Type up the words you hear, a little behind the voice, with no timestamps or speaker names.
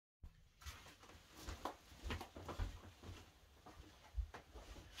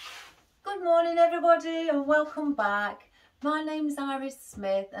Good morning everybody and welcome back. My name's Iris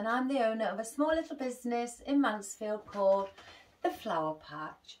Smith and I'm the owner of a small little business in Mansfield called The Flower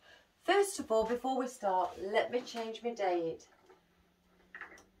Patch. First of all, before we start, let me change my date.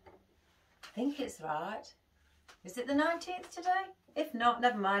 I think it's right. Is it the 19th today? If not,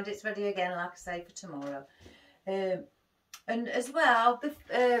 never mind, it's ready again, like I say, for tomorrow. And as well,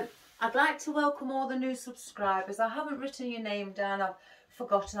 I'd like to welcome all the new subscribers. I haven't written your name down, I've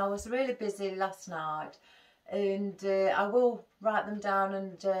forgotten. I was really busy last night, and I will write them down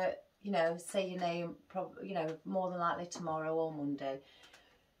and you know, say your name, probably, you know, more than likely tomorrow or Monday.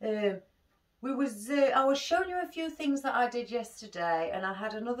 I was showing you a few things that I did yesterday, and I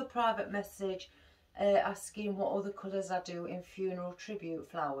had another private message asking what other colours I do in funeral tribute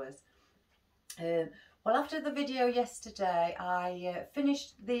flowers. Well, after the video yesterday, I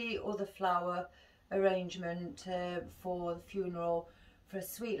finished the other flower arrangement for the funeral for a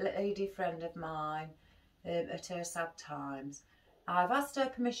sweet lady friend of mine at her sad times. I've asked her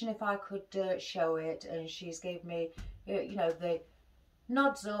permission if I could show it, and she's gave me, you know, the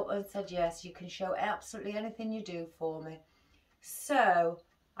nods up and said yes, you can show absolutely anything you do for me. So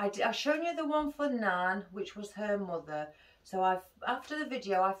I've shown you the one for Nan, which was her mother. So after the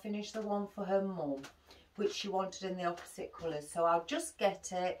video I finished the one for her mum, which she wanted in the opposite colours. So I'll just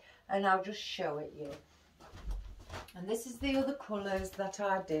get it and I'll just show it you. And this is the other colours that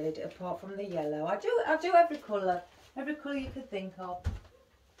I did apart from the yellow. I do every colour you could think of.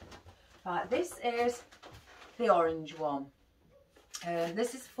 Right, this is the orange one.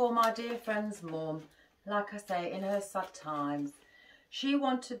 This is for my dear friend's mum, like I say, in her sad times. She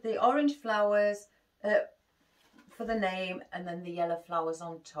wanted the orange flowers for the name and then the yellow flowers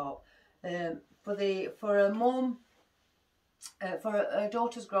on top. For her mum, for her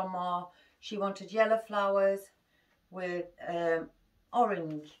daughter's grandma, she wanted yellow flowers with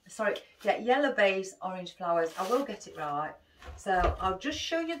yellow base, orange flowers. I will get it right. So I'll just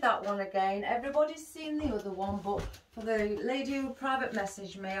show you that one again. Everybody's seen the other one, but for the lady who private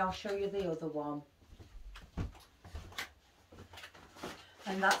messaged me, I'll show you the other one.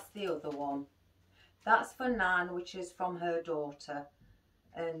 And that's the other one. That's for Nan, which is from her daughter.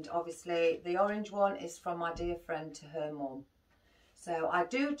 And obviously the orange one is from my dear friend to her mum. So I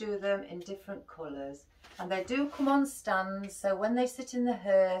do them in different colours, and they do come on stands, so when they sit in the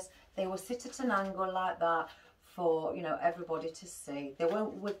hearse they will sit at an angle like that for, you know, everybody to see. They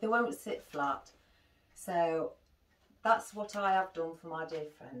won't sit flat. So that's what I have done for my dear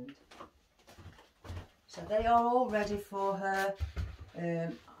friend. So they are all ready for her.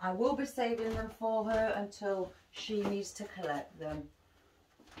 I will be saving them for her until she needs to collect them.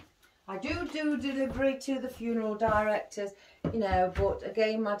 I do delivery to the funeral directors, you know, but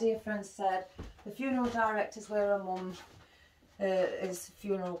again, my dear friend said the funeral directors where her mum his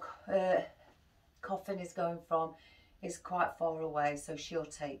funeral coffin is going from is quite far away, so she'll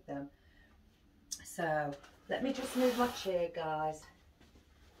take them. So let me just move my chair, guys,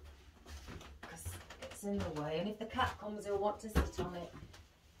 because it's in the way, and if the cat comes he'll want to sit on it.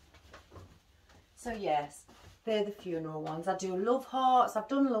 So yes, they're the funeral ones. I do love hearts. I've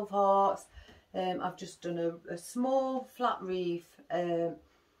done love hearts. I've just done a small flat wreath,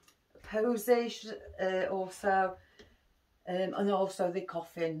 posage also, and also the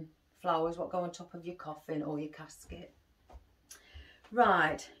coffin flowers, what go on top of your coffin or your casket.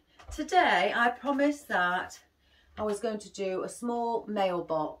 Right, today I promised that I was going to do a small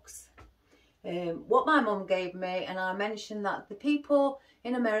mailbox. What my mum gave me, and I mentioned that the people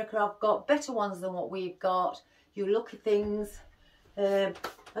in America have got better ones than what we've got. You lucky things. And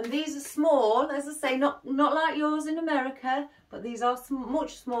these are small, as I say, not like yours in America, but these are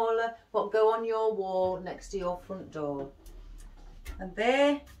much smaller, what go on your wall next to your front door. And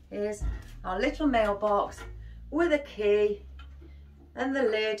there is our little mailbox with a key and the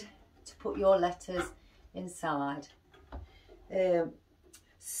lid to put your letters inside.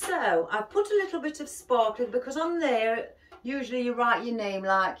 So I put a little bit of sparkling, because on there usually you write your name,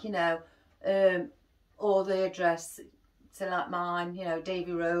 like, you know, or the address, so like mine, you know,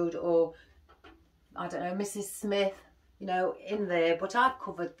 Davy Road, or I don't know, Mrs. Smith, you know, in there. But I've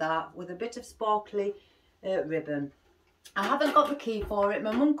covered that with a bit of sparkly ribbon. I haven't got the key for it.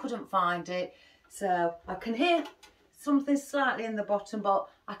 My mum couldn't find it, so I can hear something slightly in the bottom, but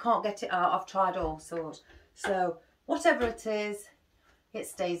I can't get it out. I've tried all sorts. So whatever it is, it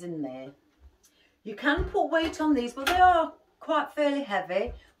stays in there. You can put weight on these, but they are quite fairly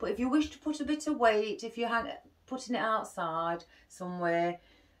heavy. But if you wish to put a bit of weight, if you're putting it outside somewhere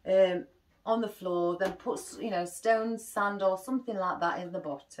on the floor, then put, you know, stones, sand or something like that in the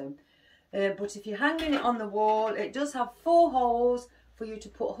bottom. But if you're hanging it on the wall, it does have 4 holes for you to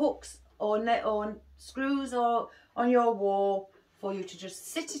put hooks or screws or on your wall for you to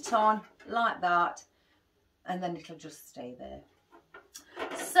just sit it on like that, and then it'll just stay there.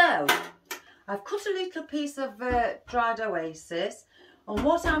 So I've cut a little piece of dried Oasis, and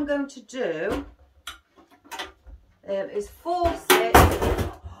what I'm going to do is force it.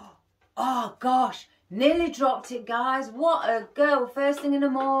 Oh gosh, nearly dropped it, guys. What a go, first thing in the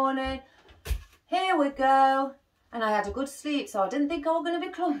morning. Here we go. And I had a good sleep, so I didn't think I was going to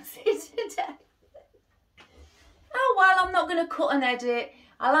be clumsy today. Oh well, I'm not going to cut and edit.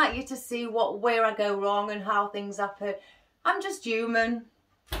 I like you to see where I go wrong and how things happen. I'm just human.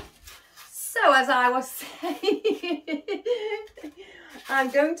 So as I was saying, I'm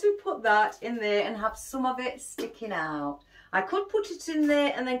going to put that in there and have some of it sticking out. I could put it in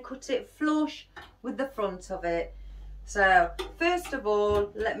there and then cut it flush with the front of it. So first of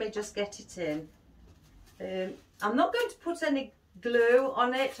all, let me just get it in. I'm not going to put any glue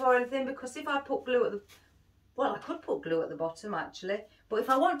on it or anything, because if I put glue at the, well, I could put glue at the bottom actually, but if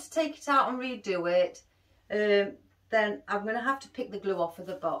I want to take it out and redo it, then I'm going to have to pick the glue off of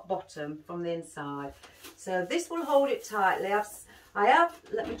the bottom from the inside. So this will hold it tightly. I have,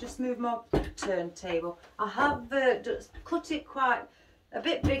 let me just move my turntable. I have just cut it quite a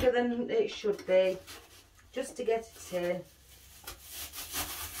bit bigger than it should be, just to get it in.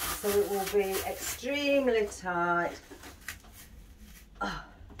 So it will be extremely tight. Oh.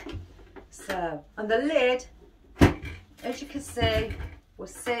 So, and the lid, as you can see, will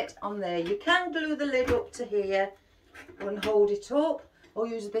sit on there. You can glue the lid up to here and hold it up, or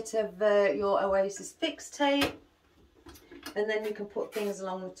use a bit of your Oasis Fix tape, and then you can put things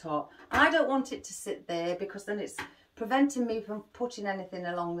along the top. I don't want it to sit there because then it's preventing me from putting anything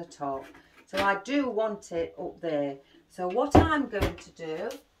along the top. So I do want it up there. So what I'm going to do,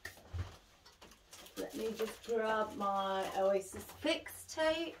 let me just grab my Oasis Fix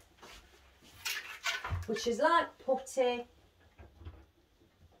tape, which is like putty.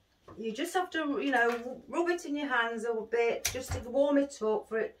 You just have to, you know, rub it in your hands a bit just to warm it up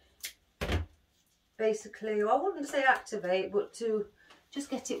for it. Basically, I wouldn't say activate, but to just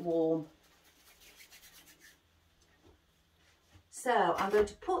get it warm. So I'm going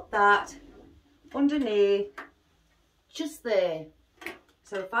to put that underneath, just there.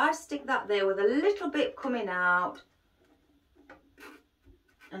 So if I stick that there with a little bit coming out,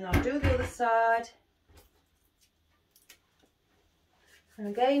 and I'll do the other side. And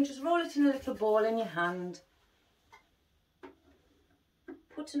again, just roll it in a little ball in your hand.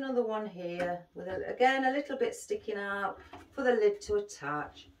 Put another one here with, again, a little bit sticking out for the lid to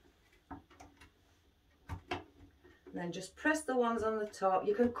attach. And then just press the ones on the top.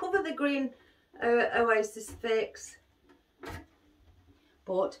 You can cover the green Oasis Fix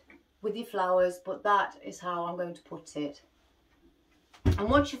but with your flowers, but that is how I'm going to put it. And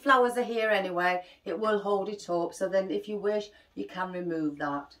once your flowers are here anyway, it will hold it up, so then if you wish, you can remove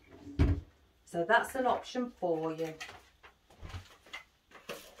that. So that's an option for you.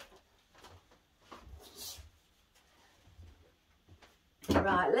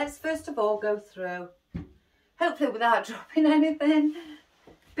 Right, let's first of all go through, hopefully without dropping anything,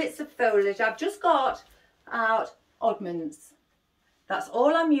 bits of foliage. I've just got out oddments. That's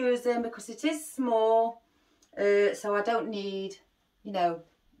all I'm using because it is small, so I don't need, you know,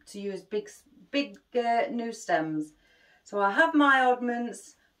 to use big new stems. So I have my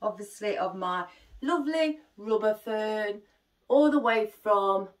oddments, obviously, of my lovely rubber fern, all the way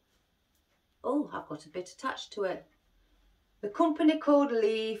from, oh, I've got a bit attached to it. The company called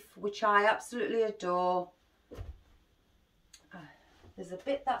Leaf, which I absolutely adore. There's a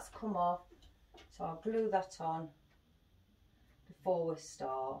bit that's come off, so I'll glue that on before we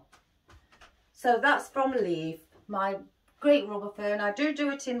start. So that's from Leaf, my great rubber fern. I do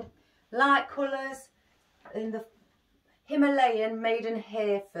it in light colours, in the Himalayan maiden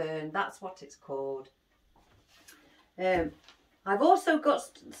hair fern, that's what it's called. I've also got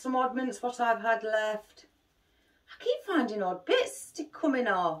some oddments what I've had left. I keep finding odd bits coming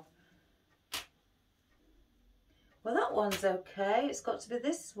off. Well, that one's okay. It's got to be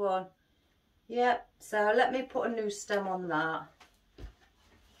this one. Yep, so let me put a new stem on that.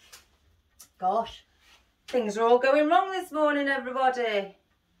 Gosh, things are all going wrong this morning, everybody.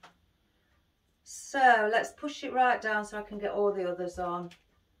 So let's push it right down so I can get all the others on.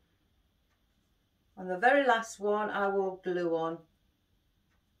 And the very last one I will glue on.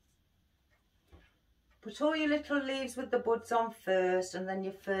 Put all your little leaves with the buds on first, and then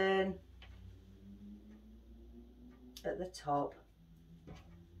your fern at the top.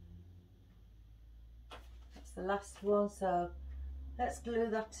 That's the last one, so let's glue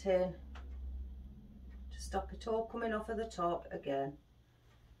that in to stop it all coming off at the top again.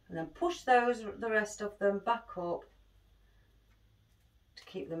 and then push those, the rest of them back up to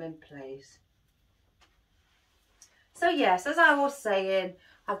keep them in place. So yes, as I was saying,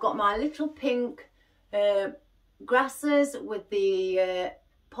 I've got my little pink grasses with the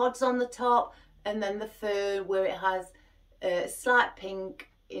pods on the top, and then the fern where it has slight pink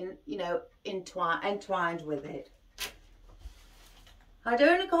in, you know, entwined with it. I'd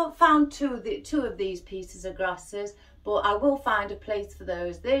only found two of these pieces of grasses, but I will find a place for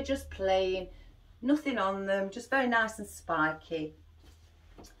those. They're just plain, nothing on them, just very nice and spiky.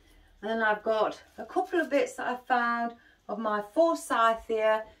 And then I've got a couple of bits that I found of my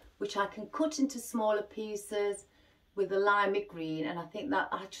forsythia, which I can cut into smaller pieces with a limey green, and I think that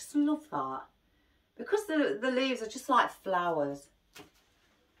I just love that because the leaves are just like flowers.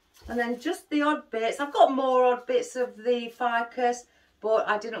 And then just the odd bits. I've got more odd bits of the ficus, but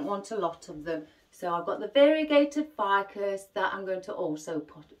I didn't want a lot of them. So I've got the variegated ficus that I'm going to also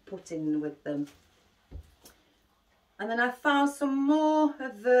put in with them. And then I found some more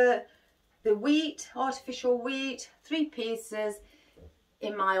of the wheat, artificial wheat, 3 pieces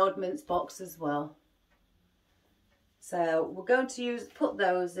in my oddments box as well. So we're going to put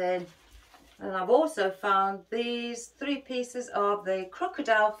those in. And I've also found these 3 pieces of the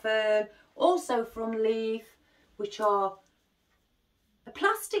crocodile fern, also from Leaf, which are a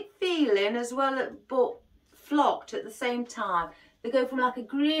plastic feeling as well, but flocked at the same time. They go from like a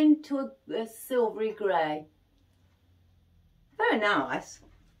green to a silvery grey. Very nice.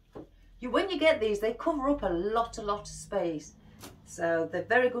 When you get these, they cover up a lot of space. So they're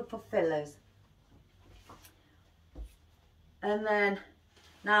very good for fillers. And then,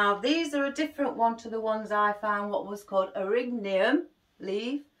 now these are a different one to the ones I found, what was called Erygnium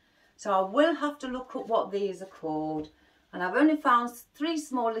leaf. So I will have to look up what these are called. And I've only found 3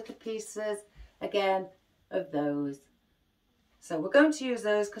 small little pieces, again, of those. So we're going to use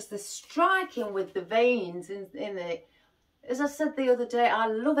those because they're striking with the veins in it. As I said the other day, I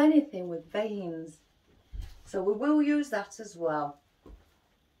love anything with veins. So we will use that as well.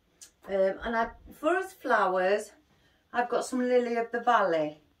 And for us flowers, I've got some Lily of the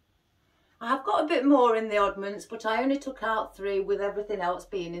Valley. I have got a bit more in the oddments, but I only took out 3 with everything else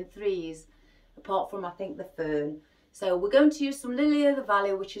being in 3s, apart from I think the fern. So we're going to use some Lily of the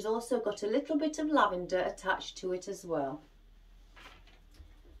Valley, which has also got a little bit of lavender attached to it as well.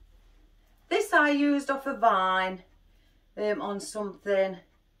 This I used off a vine on something.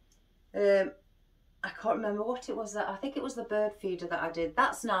 I can't remember what it was. I think it was the bird feeder that I did.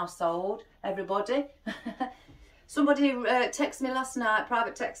 That's now sold, everybody. Somebody texted me last night,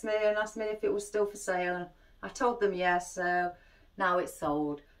 private texted me and asked me if it was still for sale. I told them yes, so now it's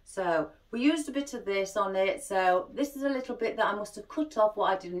sold. So we used a bit of this on it. So this is a little bit that I must have cut off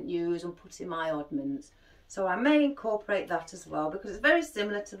what I didn't use and put in my oddments. So I may incorporate that as well because it's very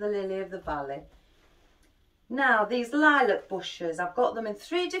similar to the Lily of the Valley. Now these lilac bushes, I've got them in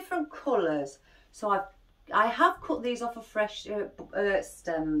 3 different colours. So I have cut these off of fresh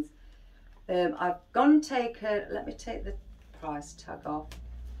stems. I've gone and taken, let me take the price tag off.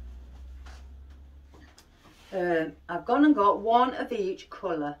 I've gone and got 1 of each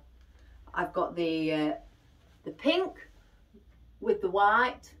colour. I've got the pink with the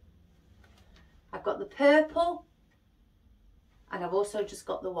white. I've got the purple, and I've also just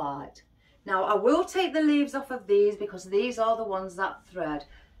got the white. Now I will take the leaves off of these because these are the ones that thread.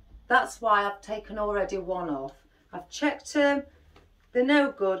 That's why I've taken already 1 off. I've checked them. They're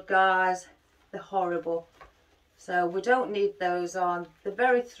no good, guys. They're horrible. So we don't need those on. They're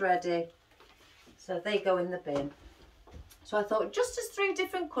very thready. So they go in the bin. So I thought just as 3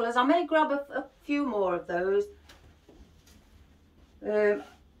 different colours, I may grab a few more of those.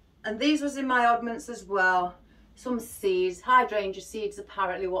 And these was in my oddments as well. Some seeds, hydrangea seeds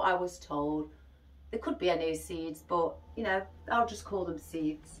apparently, what I was told. There could be any seeds, but you know, I'll just call them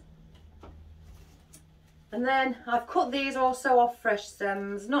seeds. And then I've cut these also off fresh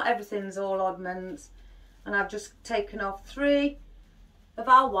stems. Not everything's all oddments. And I've just taken off 3 of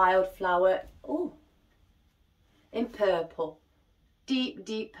our wildflower. Oh, in purple. Deep,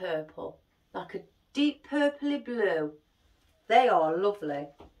 deep purple. Like a deep purpley blue. They are lovely.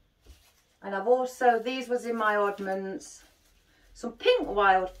 And I've also, these was in my oddments, some pink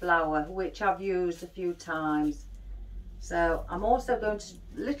wildflower, which I've used a few times. So I'm also going to,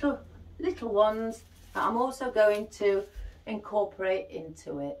 little ones, that I'm also going to incorporate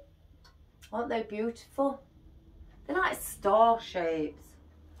into it. Aren't they beautiful? They're like star shapes.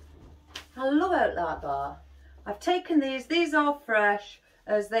 I love it like that. I've taken these are fresh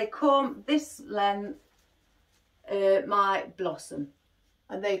as they come this length, my blossom.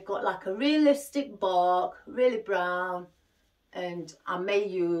 And they've got like a realistic bark, really brown. and I may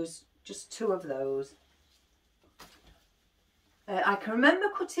use just 2 of those. I can remember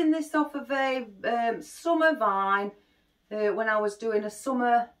cutting this off of a summer vine when I was doing a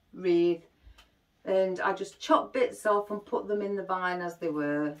summer wreath, and I just chopped bits off and put them in the vine as they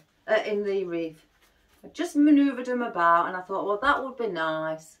were, in the wreath. I just manoeuvred them about, and I thought, well, that would be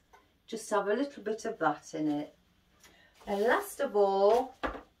nice, just have a little bit of that in it. And last of all,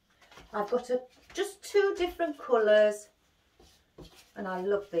 I've got just 2 different colours, and I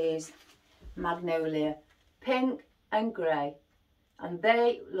love these, magnolia, pink and grey, and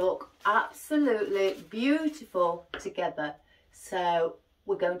they look absolutely beautiful together, so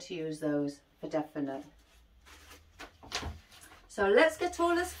we're going to use those for definite. So let's get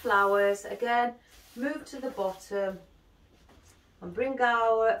all these flowers again, move to the bottom and bring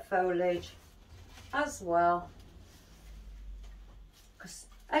our foliage as well, because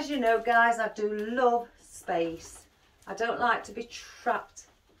as you know guys, I do love space. I don't like to be trapped.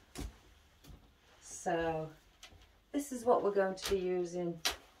 So this is what we're going to be using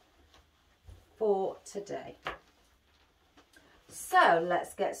for today. So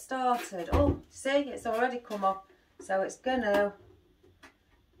let's get started. Oh, see, it's already come up, so it's gonna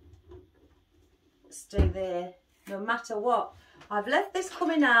stay there no matter what. I've left this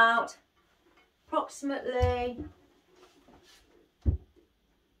coming out approximately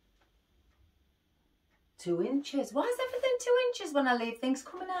 2 inches. Why is everything 2 inches when I leave things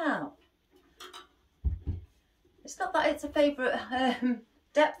coming out? It's not that it's a favourite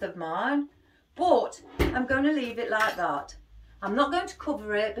depth of mine, but I'm going to leave it like that. I'm not going to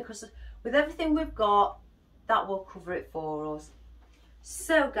cover it because with everything we've got, that will cover it for us.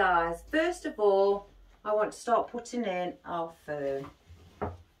 So guys, first of all, I want to start putting in our fern.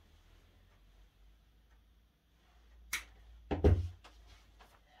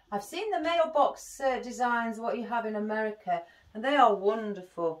 I've seen the mailbox designs, what you have in America, and they are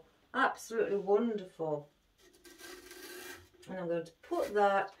wonderful, absolutely wonderful. And I'm going to put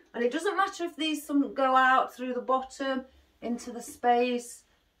that, and it doesn't matter if these some go out through the bottom into the space,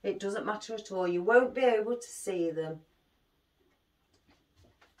 it doesn't matter at all, you won't be able to see them.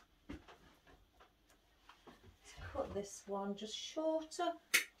 Let's cut this one just shorter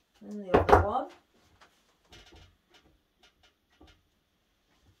than the other one.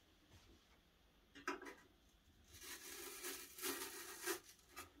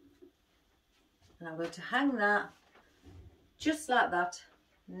 And I'm going to hang that just like that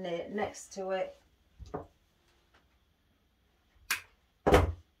next to it.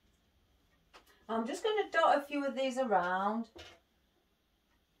 I'm just going to dot a few of these around.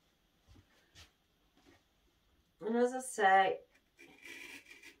 And as I say,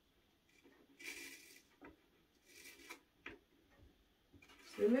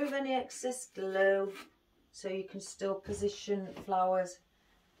 remove any excess glue so you can still position flowers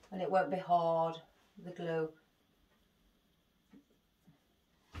and it won't be hard, the glue.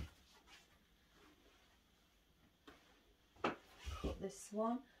 Cut this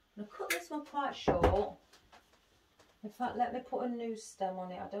one. I'm going to cut this one quite short. In fact, let me put a new stem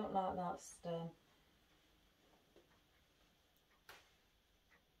on it. I don't like that stem.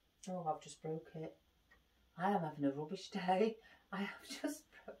 Oh, I've just broke it. I am having a rubbish day. I've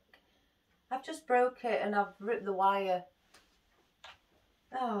just broke it and I've ripped the wire.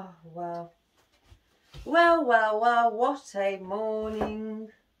 Oh, well. Well, well, well, what a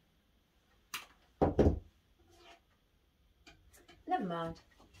morning. Never mind.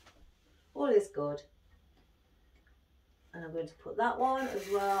 All is good. And I'm going to put that one as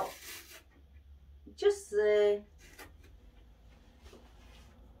well. Just there.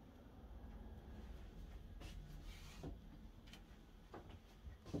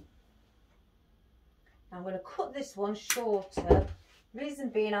 I'm going to cut this one shorter. Reason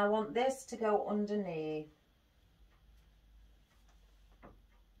being, I want this to go underneath.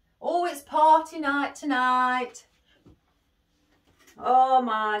 Oh, it's party night tonight. Oh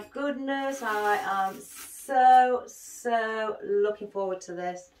my goodness, I am so looking forward to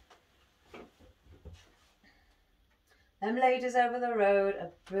this. Them ladies over the road are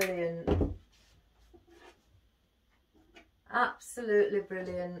brilliant. Absolutely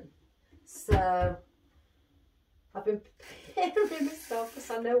brilliant. So I've been preparing myself because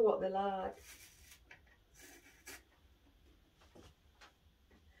I know what they're like.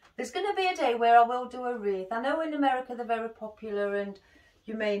 There's going to be a day where I will do a wreath. I know in America they're very popular and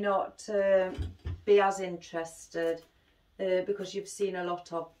you may not be as interested because you've seen a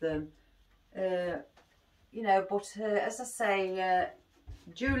lot of them. You know, but as I say,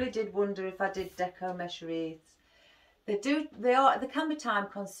 Julie did wonder if I did deco mesh wreaths. They can be time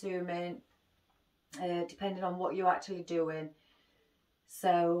consuming depending on what you're actually doing.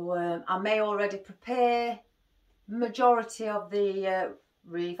 So I may already prepare majority of the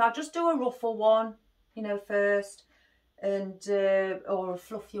wreath. I'll just do a rougher one, you know, first, and or a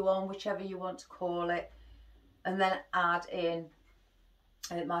fluffy one, whichever you want to call it, and then add in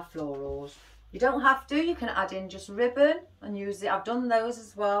my florals. You don't have to, you can add in just ribbon and use it. I've done those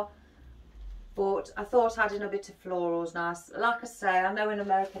as well, but I thought adding a bit of florals nice. Like I say, I know in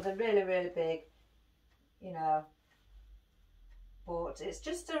America they're really, really big, you know, but it's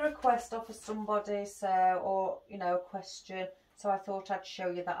just a request off of somebody, so, or, you know, a question. So I thought I'd show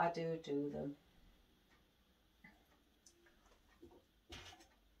you that I do them.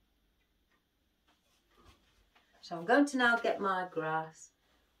 So I'm going to now get my grass,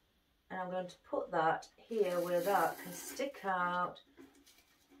 and I'm going to put that here where that can stick out.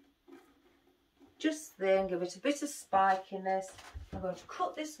 Just there, and give it a bit of spikiness. I'm going to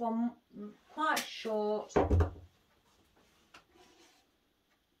cut this one quite short.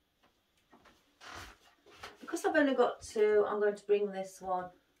 Because I've only got two, I'm going to bring this one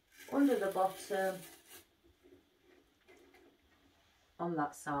under the bottom on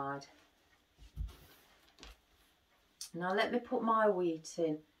that side. Now let me put my wheat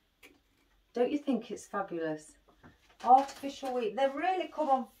in. Don't you think it's fabulous? Artificial wheat. They've really come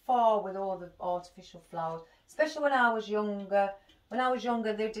on far with all the artificial flowers, especially when I was younger. When I was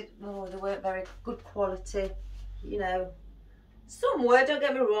younger, they weren't very good quality, you know. Some were, don't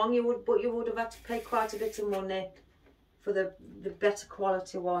get me wrong, but you would have had to pay quite a bit of money for the better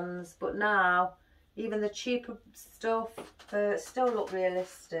quality ones. But now, even the cheaper stuff still look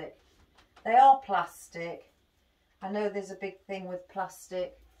realistic. They are plastic. I know there's a big thing with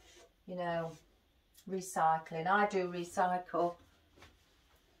plastic, you know, recycling. I do recycle.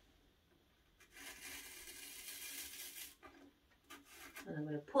 And I'm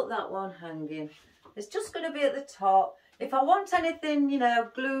going to put that one hanging. It's just going to be at the top. If I want anything, you know,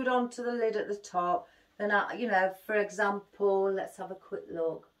 glued onto the lid at the top, then I, you know, for example, let's have a quick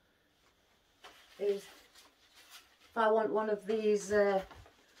look. If I want one of these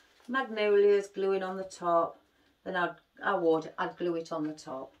magnolias gluing on the top, then I'd glue it on the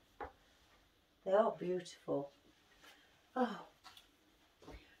top. They are beautiful. Oh,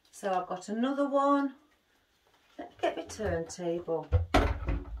 so I've got another one. Let me get my turntable.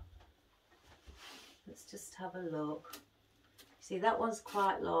 Let's just have a look. See, that one's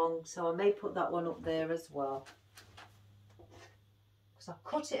quite long, so I may put that one up there as well. Because I've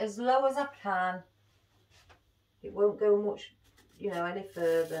cut it as low as I can. It won't go much, you know, any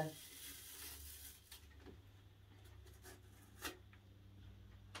further.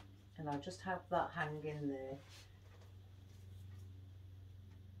 And I'll just have that hanging there.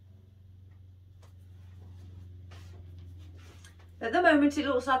 At the moment it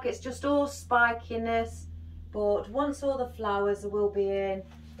looks like it's just all spikiness, but once all the flowers will be in,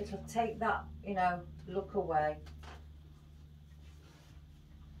 it'll take that, you know, look away.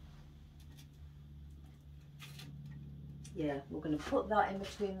 Yeah, we're going to put that in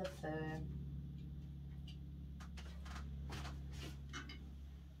between the fern.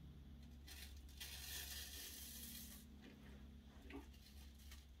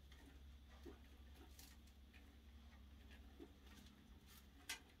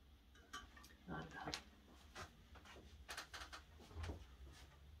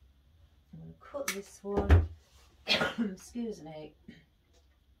 Cut this one. Excuse me.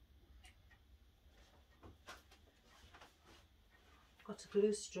 Got a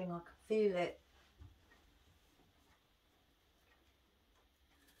glue string, I can feel it.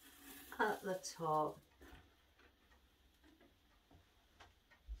 At the top.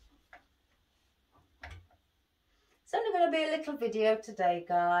 It's only going to be a little video today,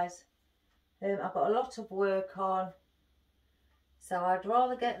 guys. I've got a lot of work on. So I'd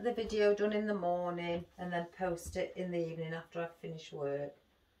rather get the video done in the morning and then post it in the evening after I finish work.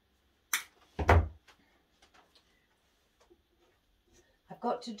 I've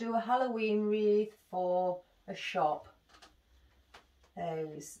got to do a Halloween wreath for a shop.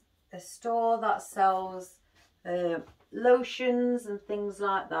 A store that sells lotions and things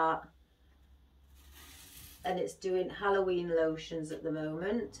like that. And it's doing Halloween lotions at the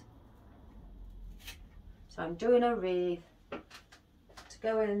moment. So I'm doing a wreath to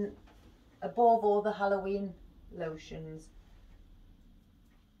go in above all the Halloween lotions.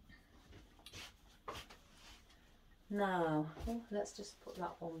 Now, let's just put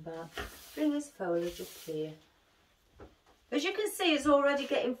that one back. Bring this foliage up here. As you can see, it's already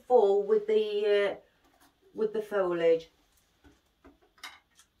getting full with the foliage.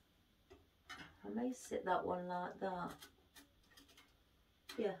 I may sit that one like that.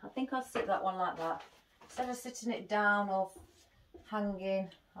 Yeah, I think I'll sit that one like that. Instead of sitting it down or hanging.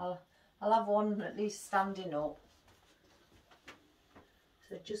 I'll have one at least standing up.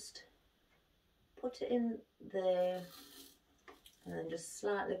 So just put it in there and then just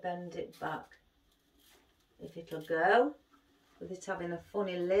slightly bend it back if it'll go, with it having a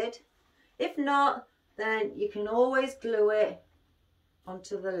funny lid. If not, then you can always glue it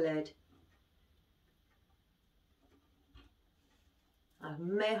onto the lid. I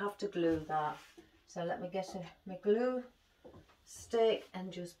may have to glue that, so let me get my glue stick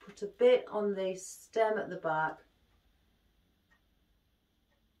and just put a bit on the stem at the back,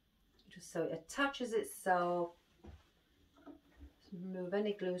 just so it attaches itself. Remove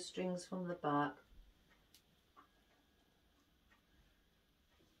any glue strings from the back.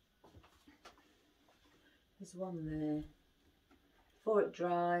 There's one there. Before it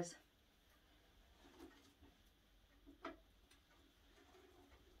dries,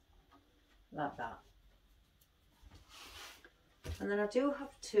 like that. And then I do have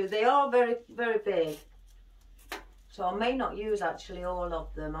two. They are very, very big, so I may not use actually all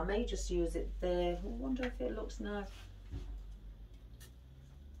of them. I may just use it there. I wonder if it looks nice.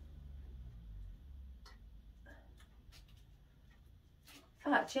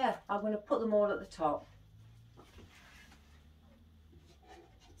 In fact, yeah, I'm going to put them all at the top.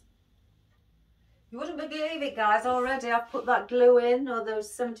 You wouldn't believe it, guys, already I've put that glue in, or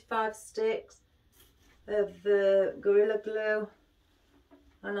those 75 sticks of Gorilla Glue,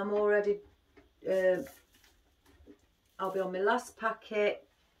 and I'm already, I'll be on my last packet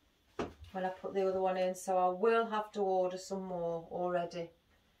when I put the other one in, so I will have to order some more already.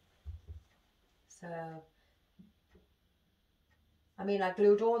 So, I mean, I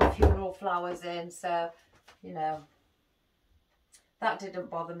glued all the funeral flowers in, so, you know, that didn't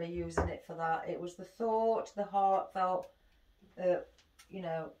bother me using it for that. It was the thought, the heartfelt, you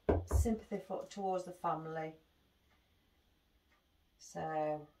know, sympathy towards the family.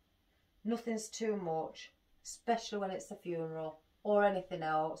 So, nothing's too much, especially when it's a funeral or anything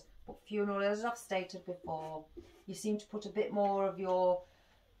else. But funeral, as I've stated before, you seem to put a bit more of your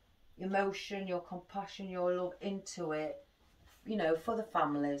emotion, your compassion, your love into it, you know, for the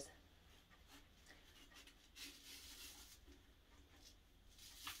families.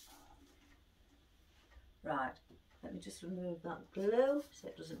 Right, let me just remove that glue so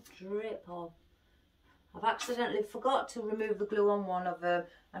it doesn't drip off. I've accidentally forgot to remove the glue on one of them,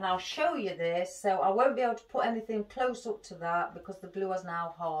 and I'll show you this, so I won't be able to put anything close up to that because the glue has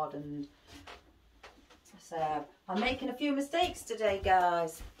now hardened. So I'm making a few mistakes today,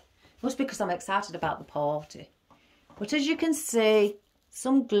 guys. Must be because I'm excited about the party. But as you can see,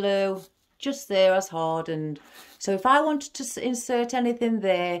 some glue just there has hardened. So if I wanted to insert anything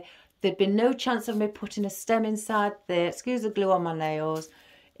there, there'd be no chance of me putting a stem inside there, excuse the glue on my nails,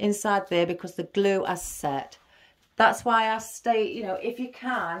 inside there, because the glue has set. That's why I state, you know, if you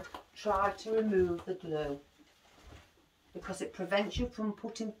can, try to remove the glue, because it prevents you from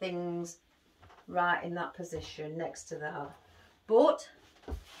putting things right in that position next to that. But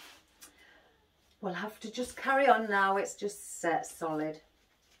we'll have to just carry on now. It's just set solid.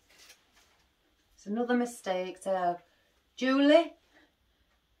 It's another mistake. So, Julie,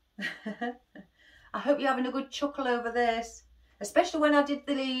 I hope you're having a good chuckle over this. Especially when I did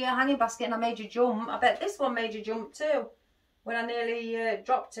the hanging basket and I made you jump. I bet this one made you jump too, when I nearly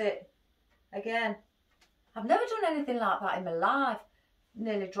dropped it again. I've never done anything like that in my life.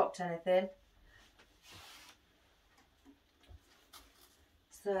 Nearly dropped anything.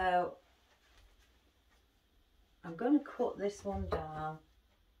 So I'm going to cut this one down,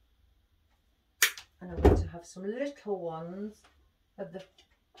 and I'm going to have some little ones of the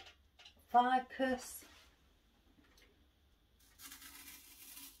ficus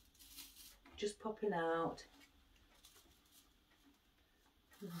just popping out.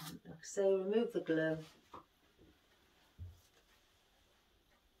 Like I say, remove the glue.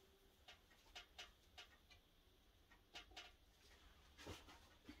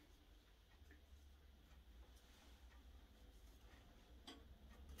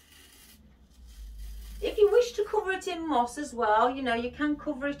 If you wish to cover it in moss as well, you know, you can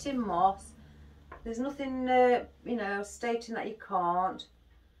cover it in moss. There's nothing, you know, stating that you can't.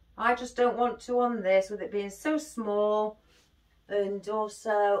 I just don't want to on this, with it being so small, and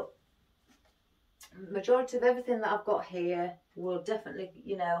also majority of everything that I've got here will definitely,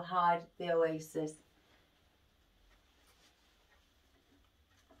 you know, hide the oasis.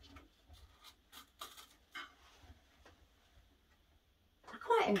 I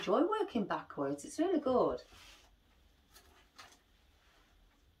quite enjoy working backwards. It's really good.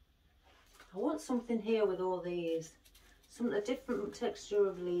 I want something here with all these. A different texture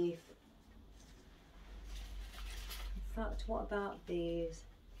of leaf. fact, what about these?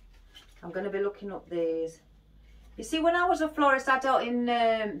 I'm going to be looking up these. You see, when I was a florist, I dealt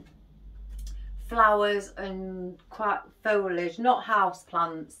in flowers and quite foliage, not house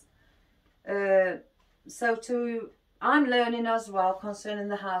plants. I'm learning as well concerning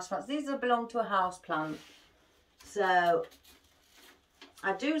the house plants. These belong to a house plant. So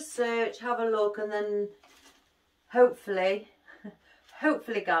I do search, have a look, and then hopefully,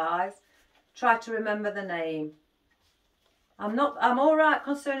 hopefully guys, try to remember the name. I'm all right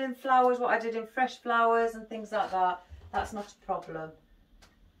concerning flowers, what I did in fresh flowers and things like that. That's not a problem.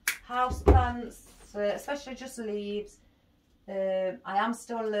 House plants, especially just leaves, I am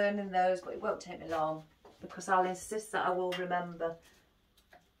still learning those, but it won't take me long because I'll insist that I will remember.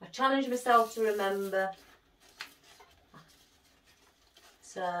 I challenge myself to remember.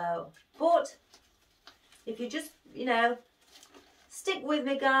 So, but if you just, you know, stick with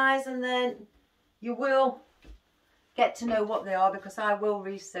me guys, and then you will get to know what they are, because I will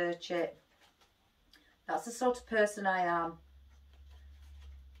research it. That's the sort of person I am.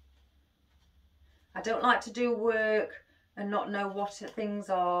 I don't like to do work and not know what things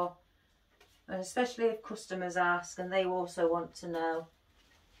are, and especially if customers ask and they also want to know.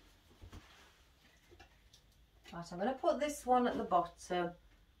 Right, I'm going to put this one at the bottom.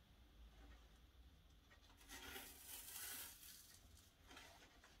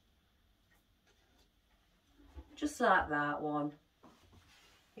 Just like that one.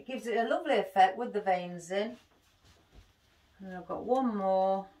 It gives it a lovely effect with the veins in. And I've got one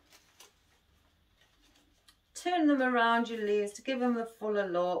more. Turn them around your leaves to give them a fuller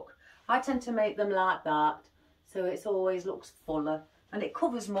look. I tend to make them like that, so it always looks fuller and it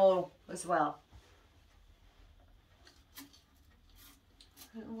covers more as well.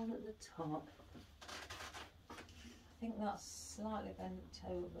 One at the top. I think that's slightly bent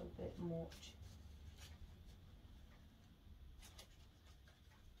over a bit much.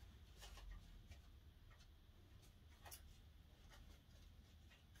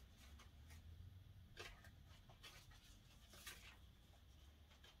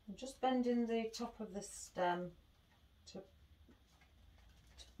 I'm just bending the top of the stem to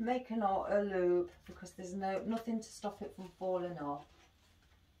make a loop, because there's nothing to stop it from falling off.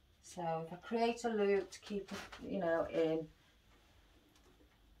 So if I create a loop to keep it, you know, in,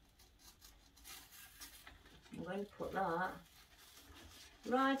 I'm going to put that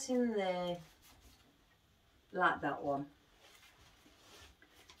right in there, like that one.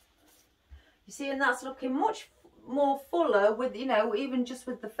 You see, and that's looking much more fuller with, you know, even just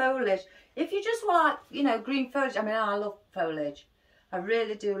with the foliage. If you just like, you know, green foliage, I mean, I love foliage. I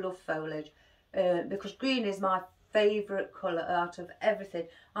really do love foliage, because green is my favourite colour out of everything.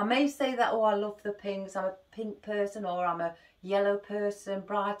 I may say that, oh, I love the pinks, I'm a pink person, or I'm a yellow person,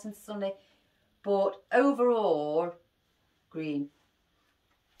 bright and sunny, but overall, green.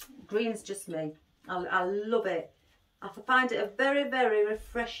 Green's just me. I love it. I find it a very, very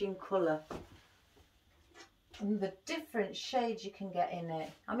refreshing colour. And the different shades you can get in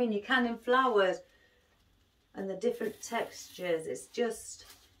it. I mean, you can in flowers, and the different textures. It's just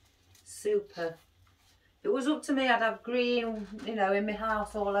super. If it was up to me, I'd have green, you know, in my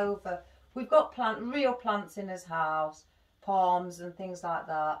house all over. We've got real plants in this house, palms and things like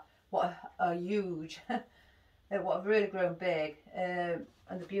that. What are huge. What have really grown big, and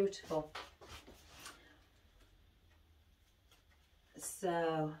they're beautiful.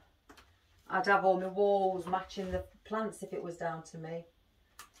 So I'd have all my walls matching the plants if it was down to me.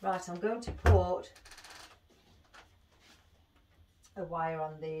 Right, I'm going to put a wire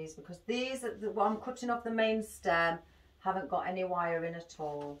on these, because these, what I'm cutting off the main stem, haven't got any wire in at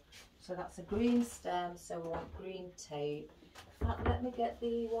all. So that's a green stem, so we want green tape. In fact, let me get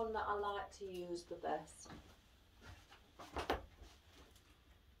the one that I like to use the best.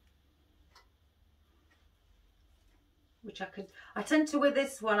 Which I tend to, with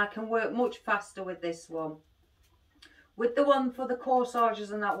this one, I can work much faster with this one. With the one for the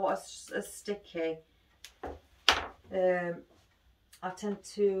corsages and that, what are sticky, I tend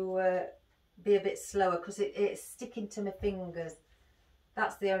to be a bit slower, because it's sticking to my fingers.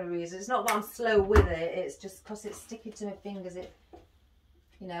 That's the only reason. It's not that I'm slow with it, it's just because it's sticking to my fingers.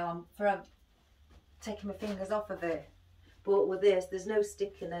 You know, I'm forever taking my fingers off of it. But with this, there's no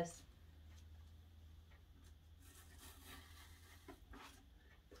stickiness.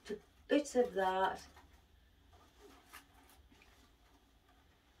 Put a bit of that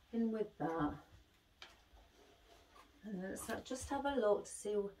in with that. And let's just have a look to see.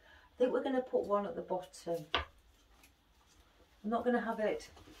 I think we're going to put one at the bottom. I'm not going to have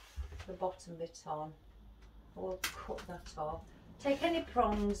the bottom bit on. I'll cut that off. Take any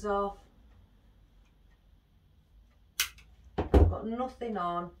prongs off. got nothing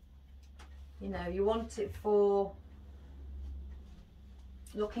on. You know, you want it for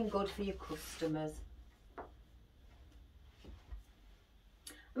looking good for your customers. I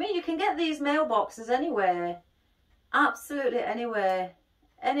mean, you can get these mailboxes anywhere, absolutely anywhere,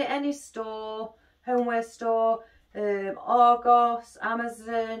 any store, homeware store, Argos,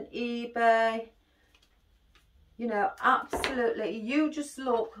 Amazon, eBay. You know, absolutely. You just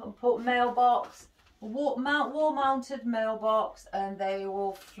look and put mailbox, wall mounted mailbox, and they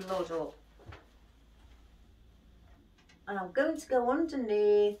will flood up. And I'm going to go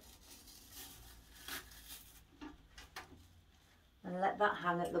underneath and let that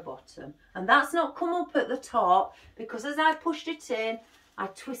hang at the bottom. And that's not come up at the top because as I pushed it in, I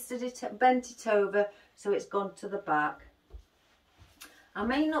twisted it, bent it over, so it's gone to the back. I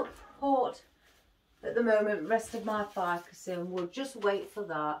may not put at the moment rest of my ficus in. We'll just wait for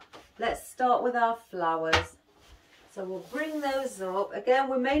that. Let's start with our flowers. So we'll bring those up. Again,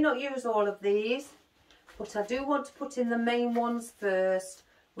 we may not use all of these, but I do want to put in the main ones first,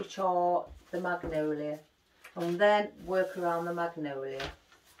 which are the magnolia, and then work around the magnolia.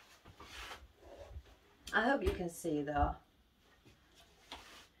 I hope you can see that.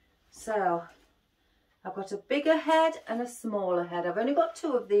 So I've got a bigger head and a smaller head. I've only got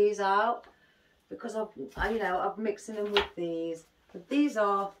 2 of these out because I'm mixing them with these. But these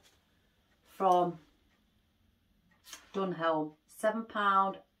are from Dunhelm,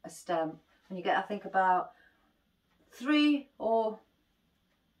 £7 a stem, and you get, I think, about 3 or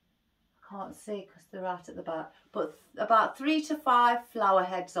I can't see because they're right at the back, but about 3 to 5 flower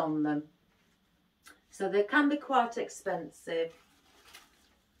heads on them. So they can be quite expensive.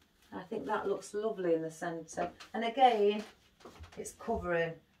 I think that looks lovely in the centre. And again, it's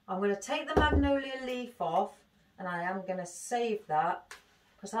covering. I'm going to take the magnolia leaf off and I am going to save that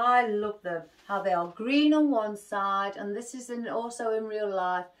because I love them. How they are green on one side, and this is also in real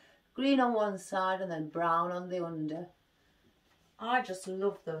life. Green on one side and then brown on the under. I just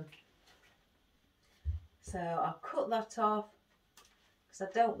love them. So I'll cut that off because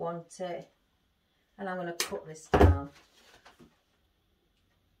I don't want it. And I'm going to cut this down.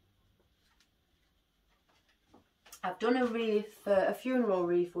 I've done a wreath, a funeral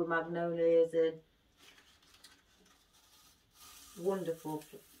wreath with magnolias in. Wonderful,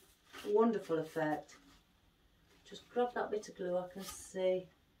 wonderful effect. Just grab that bit of glue I can see.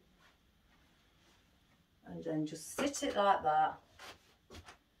 And then just sit it like that.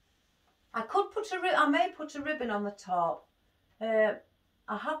 I may put a ribbon on the top. I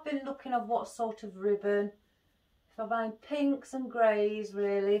have been looking at what sort of ribbon. If I buy pinks and greys,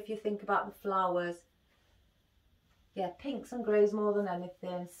 really, if you think about the flowers. Yeah, pinks and greys more than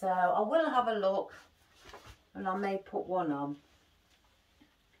anything. So I will have a look and I may put one on.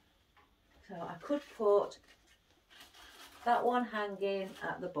 So I could put that one hanging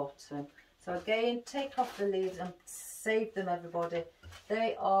at the bottom. So again, take off the leaves and save them, everybody.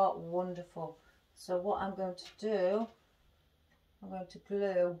 They are wonderful. So what I'm going to do, I'm going to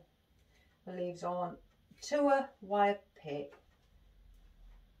glue the leaves on to a wire pick.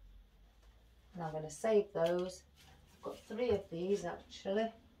 And I'm going to save those. I've got 3 of these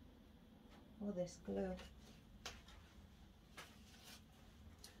actually. Oh, this glue.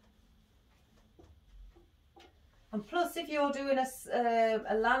 And plus, if you're doing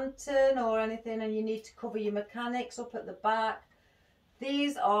a lantern or anything and you need to cover your mechanics up at the back,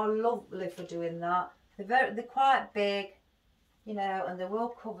 these are lovely for doing that. They're quite big, you know, and they will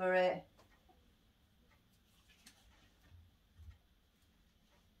cover it.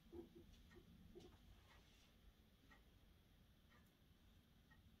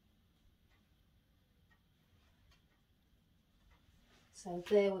 So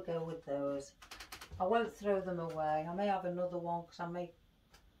there we go with those. I won't throw them away. I may have another one because I may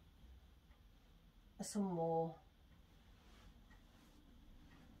some more.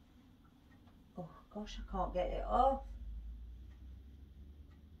 Oh gosh, I can't get it off.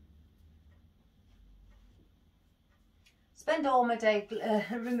 Spend all my day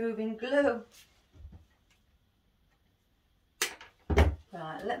removing glue.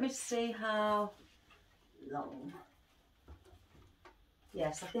 Right, let me see how long.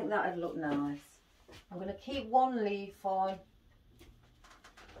 Yes, I think that would look nice. I'm going to keep one leaf on.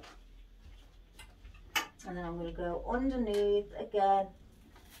 And then I'm going to go underneath again.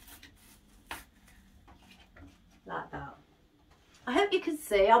 Like that. I hope you can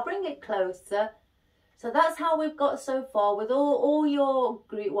see. I'll bring it closer. So that's how we've got so far with all your,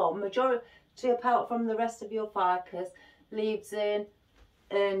 well, majority apart from the rest of your ficus leaves in.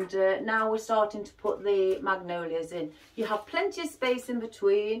 And now we're starting to put the magnolias in. You have plenty of space in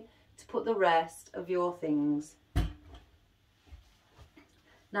between to put the rest of your things.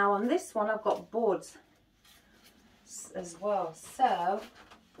 Now on this one I've got buds as well, so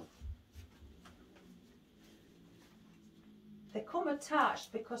they come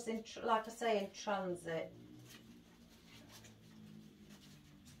attached because, like I say, in transit.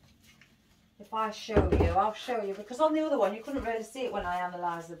 If I show you, I'll show you, because on the other one you couldn't really see it when I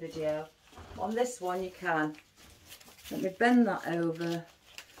analysed the video. But on this one you can. Let me bend that over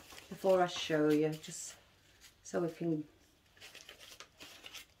before I show you, just so we can.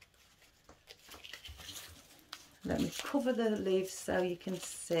 Let me cover the leaves so you can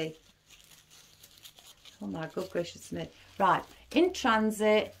see. Oh my good gracious me. Right, in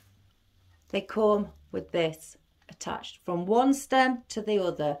transit they come with this attached from one stem to the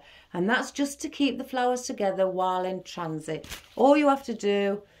other, and that's just to keep the flowers together while in transit. All you have to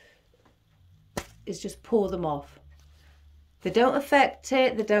do is just pull them off. They don't affect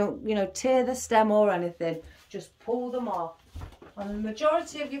it, they don't, you know, tear the stem or anything. Just pull them off. On the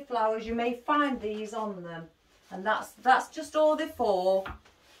majority of your flowers you may find these on them, and that's just all they're for,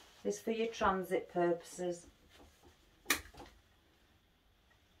 is for your transit purposes.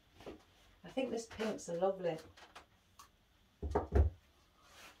 I think this pinks are lovely.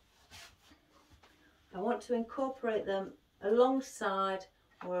 I want to incorporate them alongside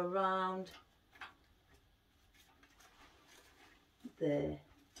or around there.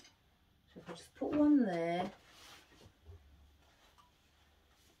 So if I just put one there,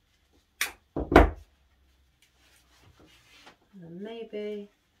 and then maybe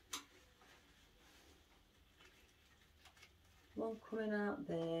one coming out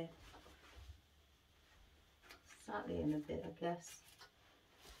there, slightly in a bit I guess.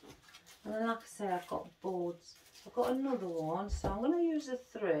 And then like I say, I've got boards. I've got another one, so I'm going to use a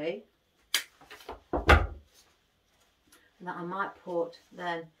 3. That I might put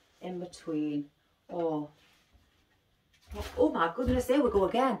then in between, or oh my goodness, here we go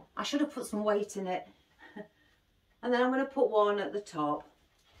again. I should have put some weight in it. And then I'm going to put one at the top.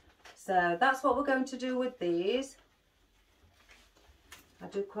 So that's what we're going to do with these. I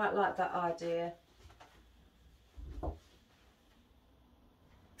do quite like that idea.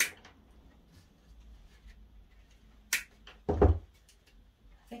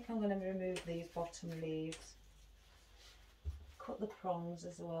 I think I'm going to remove these bottom leaves. Cut the prongs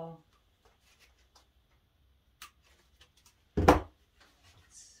as well.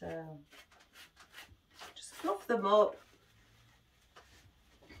 So just fluff them up.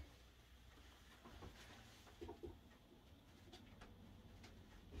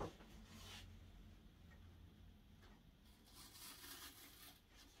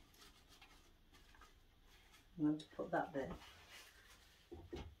 I'm going to put that there.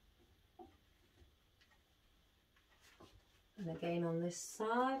 And again on this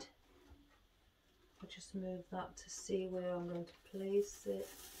side, I'll just move that to see where I'm going to place it.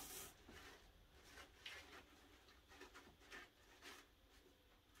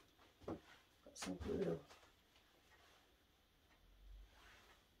 Got some glue.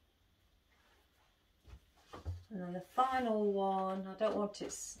 And then the final one, I don't want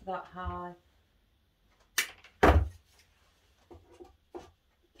it that high.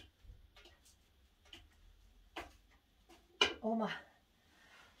 Oh my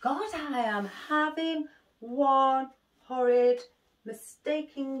God, I am having one horrid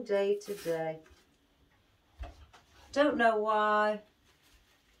mistaking day today. Don't know why.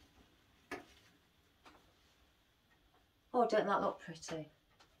 Oh, don't that look pretty?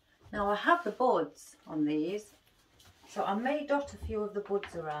 Now I have the buds on these, so I may dot a few of the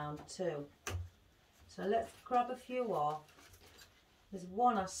buds around too. So let's grab a few off. There's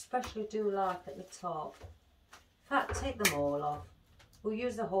one I especially do like at the top. In fact, take them all off. We'll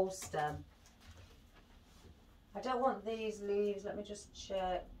use the whole stem. I don't want these leaves, let me just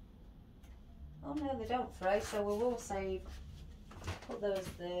check. Oh no, they don't fray, so we will save. Put those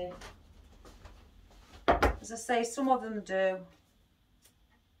there. As I say, some of them do.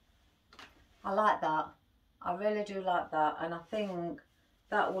 I like that. I really do like that, and I think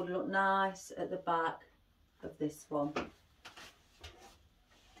that would look nice at the back of this one.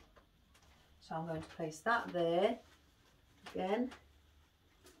 So I'm going to place that there again.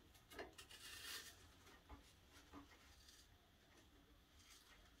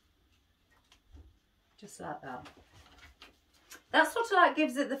 Just like that. That sort of like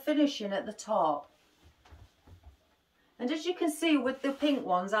gives it the finishing at the top. And as you can see with the pink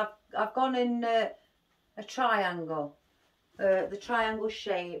ones, I've gone in a triangle, the triangle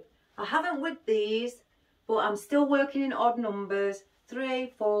shape. I haven't with these, but I'm still working in odd numbers,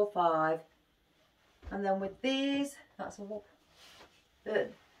 3, 4, 5. And then with these, the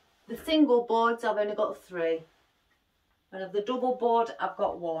single buds, I've only got 3. And of the double bud, I've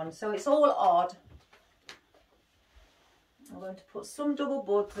got one. So it's all odd. I'm going to put some double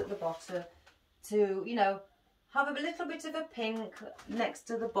buds at the bottom to, you know, have a little bit of a pink next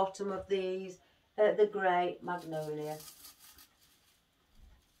to the bottom of these, the grey magnolia.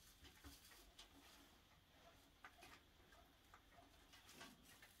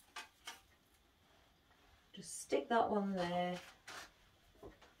 Just stick that one there.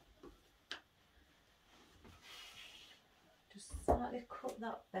 Just slightly cut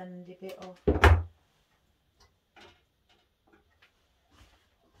that bendy bit off.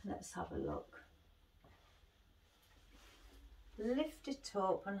 Let's have a look. Lift it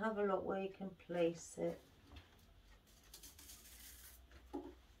up and have a look where you can place it.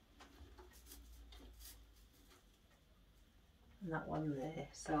 And that one there.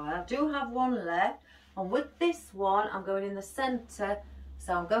 So I do have one left. And with this one, I'm going in the centre.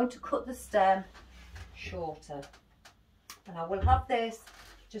 So I'm going to cut the stem shorter. And I will have this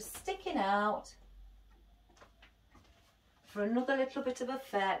just sticking out for another little bit of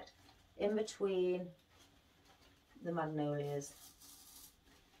effect in between the magnolias.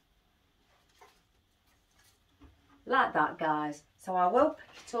 Like that, guys. So I will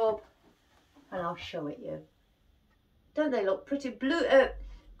pick it up and I'll show it you. Don't they look pretty? Blue,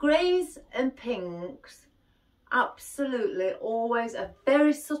 greys and pinks, absolutely always are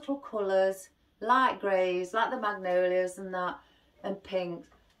very subtle colours, light greys, like the magnolias and that, and pinks.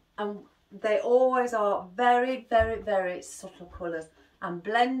 And they always are very, very, very subtle colours and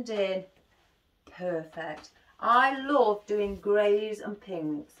blend in perfect. I love doing greys and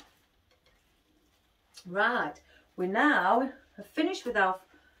pinks. Right, we now have finished with our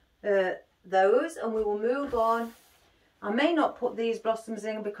those, and we will move on. I may not put these blossoms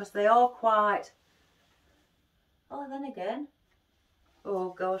in because they are quite... Oh, then again. Oh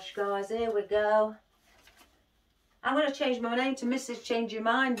gosh, guys, here we go. I'm going to change my name to Mrs. Change Your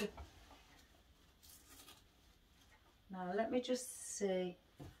Mind. Now, let me just see.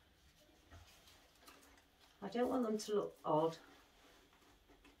 I don't want them to look odd.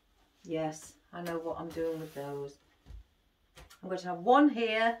 Yes, I know what I'm doing with those. I'm going to have one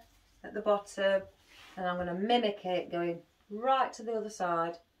here at the bottom, and I'm going to mimic it going right to the other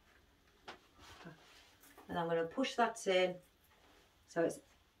side. And I'm going to push that in so it's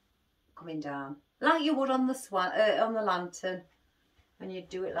coming down like you would on the on the lantern, and you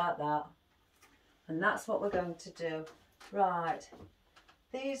do it like that. And that's what we're going to do. Right,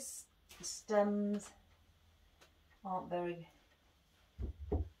 these stems aren't very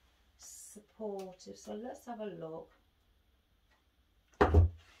supportive, so let's have a look.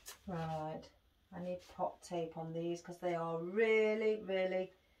 Right, I need pot tape on these because they are really,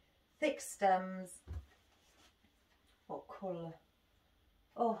 really thick stems. What colour?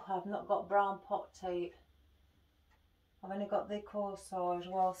 Oh, I've not got brown pot tape. I've only got the corsage.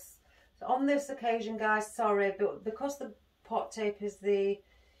 Well, so on this occasion, guys, sorry, but because the pot tape is the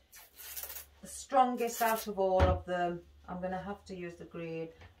strongest out of all of them, I'm going to have to use the green.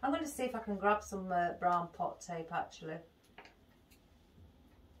 I'm going to see if I can grab some brown pot tape, actually.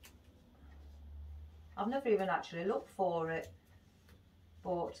 I've never even actually looked for it,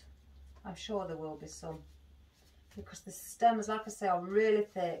 but I'm sure there will be some, because the stems, like I say, are really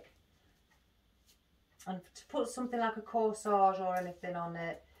thick, and to put something like a corsage or anything on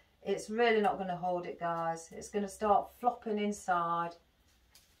it, it's really not going to hold it, guys. It's going to start flopping inside.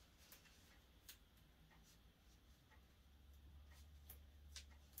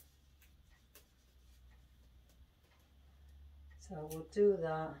 So we'll do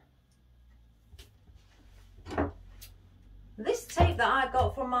that. This tape that I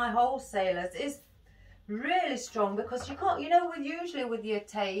got from my wholesalers is really strong, because you can't, you know, usually with your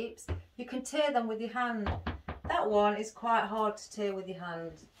tapes, you can tear them with your hand. That one is quite hard to tear with your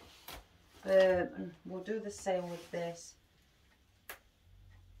hand. And we'll do the same with this.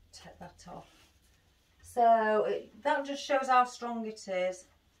 Take that off. So that just shows how strong it is.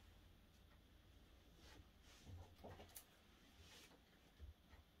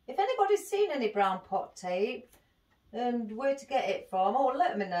 If anybody's seen any brown pot tape and where to get it from, oh,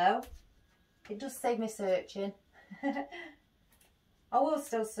 let me know. It does save me searching. I will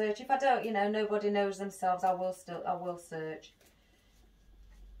still search. If I don't, you know, nobody knows themselves, I will search.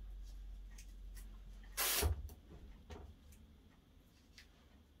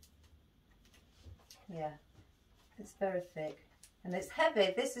 Yeah, it's very thick and it's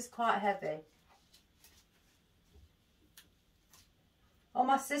heavy. This is quite heavy. Oh,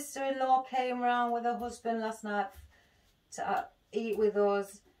 my sister-in-law came round with her husband last night to eat with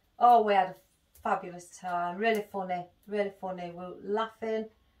us. Oh, we had a fabulous time. Really funny, really funny. We were laughing.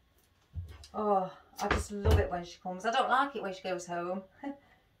 Oh, I just love it when she comes. I don't like it when she goes home.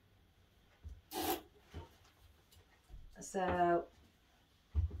 So,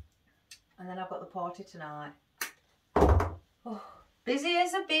 and then I've got the party tonight. Oh, busy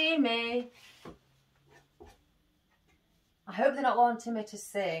as a bee, me. I hope they're not wanting me to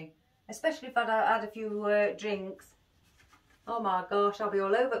sing, especially if I'd had a few drinks. Oh my gosh, I'll be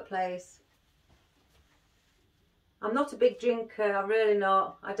all over the place. I'm not a big drinker, I'm really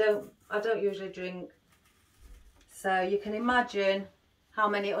not. I don't usually drink. So you can imagine how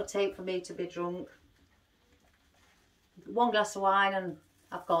many it'll take for me to be drunk. One glass of wine and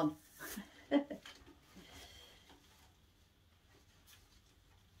I've gone.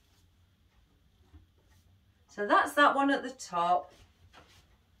 So that's that one at the top.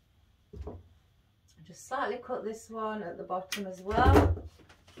 Just slightly cut this one at the bottom as well.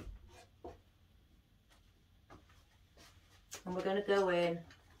 And we're going to go in.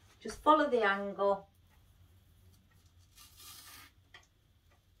 Just follow the angle.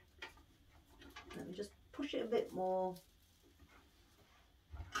 Let me just push it a bit more.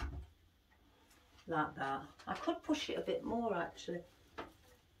 Like that. I could push it a bit more actually.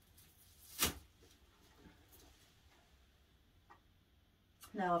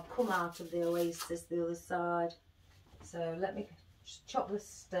 Now I've come out of the Oasis the other side, so let me just chop the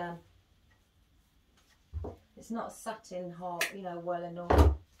stem. It's not satin hot, you know, well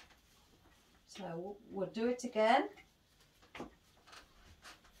enough. So we'll do it again.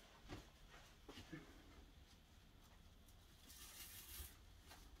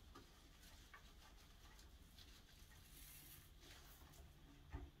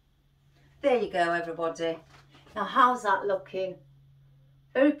 There you go, everybody. Now how's that looking?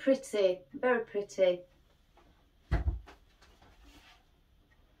 Very pretty, very pretty.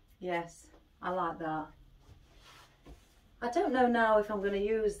 Yes, I like that. I don't know now if I'm going to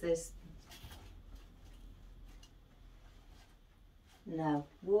use this. No,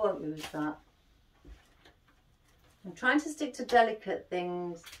 we won't use that. I'm trying to stick to delicate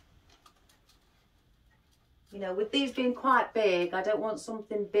things. You know, with these being quite big, I don't want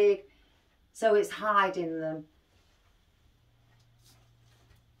something big so it's hiding them.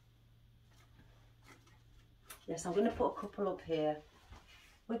 Yes, I'm going to put a couple up here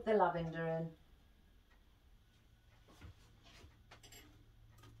with the lavender in.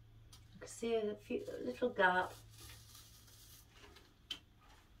 I can see a little gap.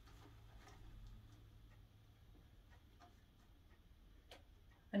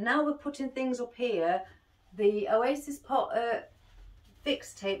 And now we're putting things up here. The Oasis pot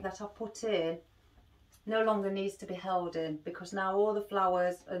fixed tape that I put in no longer needs to be held in, because now all the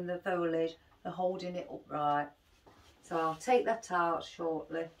flowers and the foliage are holding it upright. So I'll take that out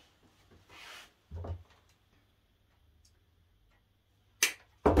shortly.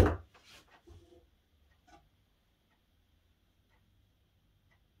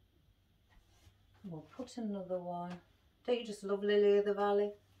 We'll put another one. Don't you just love Lily of the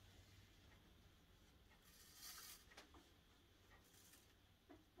Valley?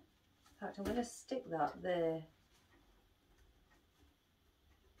 In fact, I'm going to stick that there.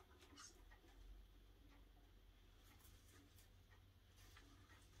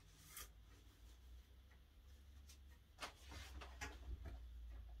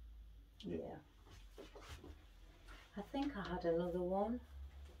 Yeah. I think I had another one.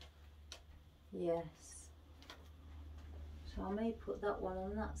 Yes. So I may put that one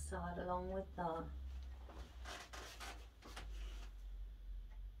on that side along with that.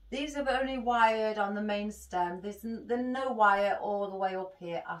 These are only wired on the main stem. There's no wire all the way up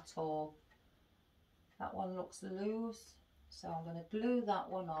here at all. That one looks loose, so I'm going to glue that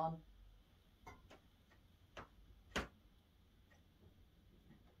one on.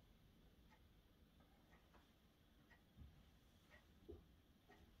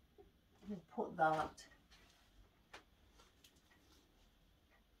 We'll put that.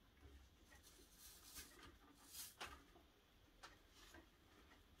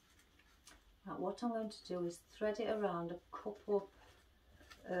 Now what I'm going to do is thread it around a couple,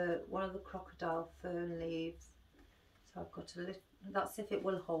 one of the crocodile fern leaves. So I've got a little, that's if it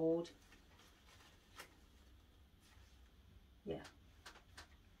will hold. Yeah.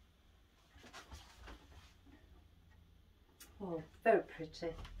 Oh, very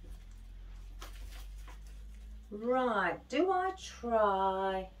pretty. Right, do I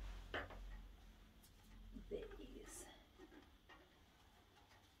try these?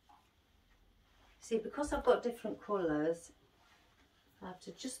 See, because I've got different colours, I have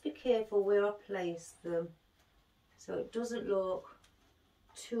to just be careful where I place them so it doesn't look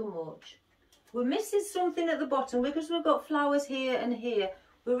too much. We're missing something at the bottom because we've got flowers here and here.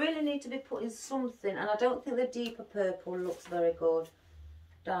 we really need to be putting something, and I don't think the deeper purple looks very good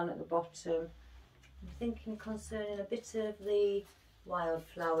down at the bottom. I'm thinking concerning a bit of the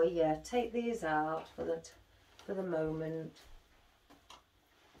wildflower. Yeah, take these out for the moment.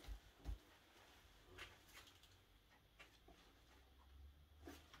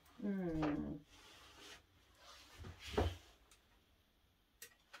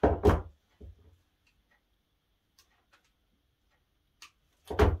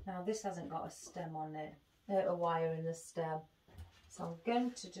 Now this hasn't got a stem on it, a wire in the stem. So I'm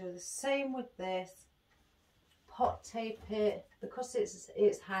going to do the same with this. Pot tape it, because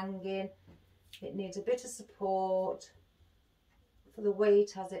it's hanging. It needs a bit of support for the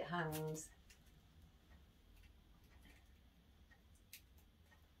weight as it hangs.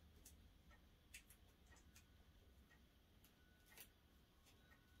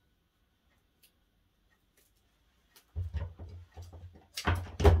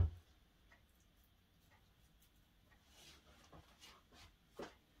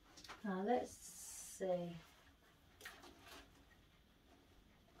 Now let's see.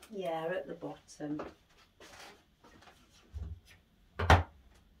 Yeah, at the bottom.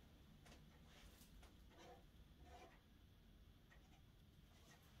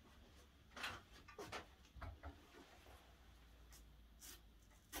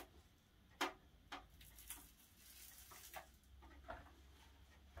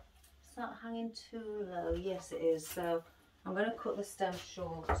 It's not hanging too low. Yes, it is. So I'm going to cut the stem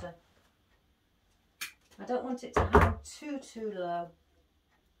shorter. I don't want it to hang too low.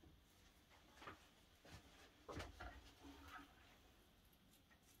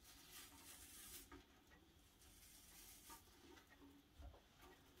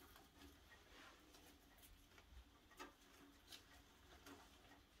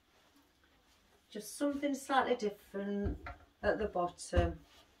 Just something slightly different at the bottom.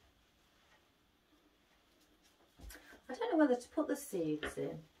 I don't know whether to put the seeds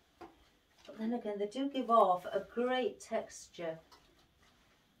in, but then again they do give off a great texture.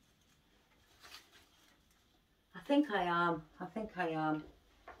 I think I am.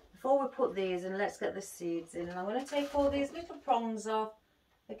 Before we put these in, let's get the seeds in. And I'm going to take all these little prongs off.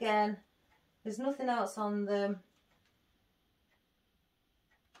 Again, there's nothing else on them.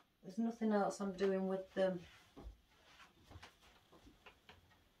 There's nothing else I'm doing with them.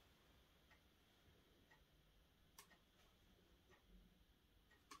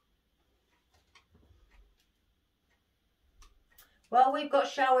 Well, we've got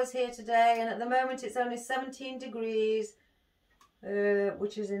showers here today, and at the moment it's only 17 degrees,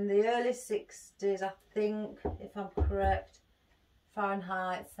 which is in the early 60s, I think, if I'm correct,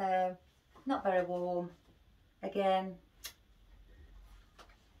 Fahrenheit, so not very warm. Again,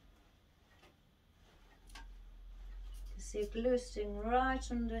 you can see glue sting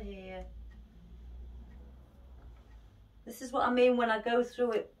right under here. This is what I mean when I go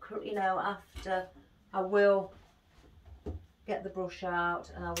through it, you know, after I will get the brush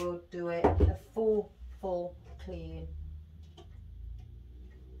out and I will do it a full clean.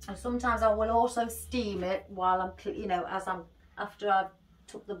 And sometimes I will also steam it while I'm, you know, after I've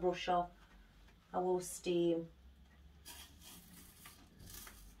took the brush off, I will steam,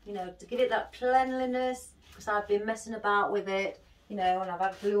 you know, to give it that cleanliness, because I've been messing about with it, you know, and I've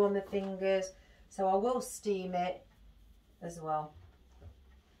had glue on my fingers, so I will steam it as well.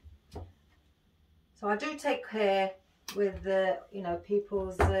 So I do take care with the, you know,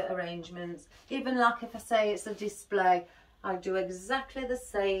 people's arrangements. Even like if I say it's a display, I do exactly the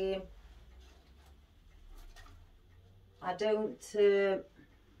same. I don't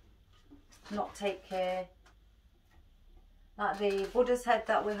not take care. Like the Buddha's head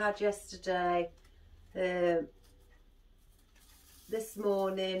that we had yesterday, this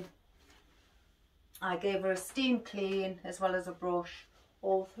morning I gave her a steam clean as well as a brush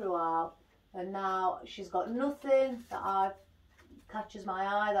all throughout. And now she's got nothing that catches my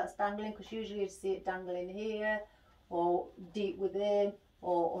eye that's dangling, because usually you see it dangling here or deep within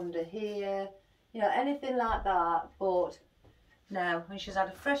or under here, you know, anything like that. But no, and she's had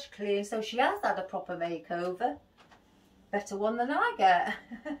a fresh clean, so she has had a proper makeover, better one than I get.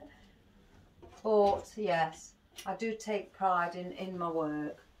 But yes, I do take pride in my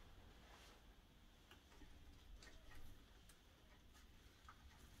work.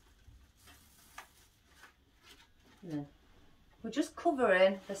 No. We're just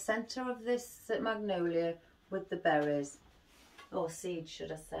covering the centre of this magnolia with the berries, or seeds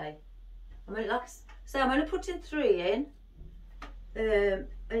should I say. I mean, like I say, I'm only putting 3 in.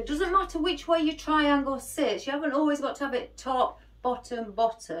 It doesn't matter which way your triangle sits. You haven't always got to have it top, bottom,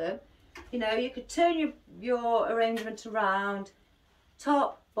 bottom. You know, you could turn your arrangement around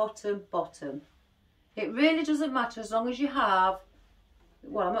top, bottom, bottom. It really doesn't matter as long as you have,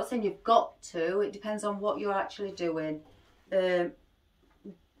 well, I'm not saying you've got to, it depends on what you're actually doing. Then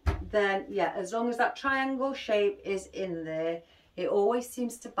yeah, as long as that triangle shape is in there, it always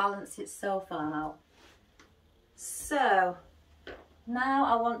seems to balance itself out. So now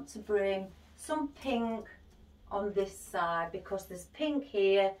I want to bring some pink on this side, because there's pink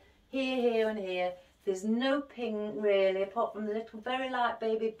here, here and here. There's no pink really, apart from the little very light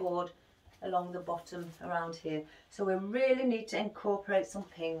baby bud along the bottom around here. So we really need to incorporate some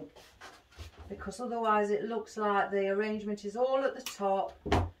pink, because otherwise it looks like the arrangement is all at the top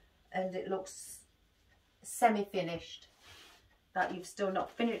and it looks semi-finished, that you've still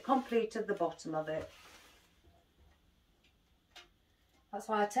not completed the bottom of it. That's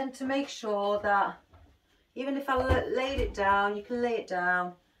why I tend to make sure that even if I laid it down, you can lay it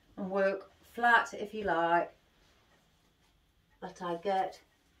down and work flat if you like, that I get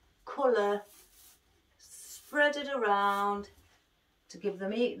colour spreaded around to give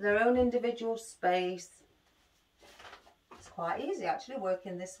them their own individual space. It's quite easy actually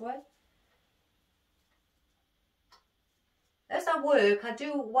working this way. As I work, I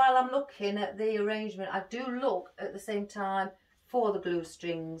do, while I'm looking at the arrangement, I do look at the same time for the glue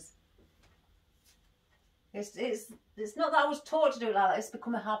strings. It's not that I was taught to do it like that, it's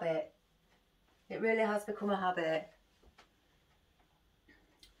become a habit. It really has become a habit.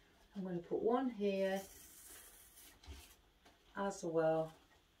 I'm going to put one here as well.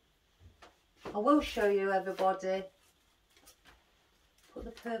 I will show you, everybody. Put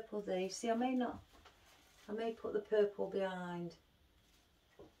the purple there. You see, I may put the purple behind.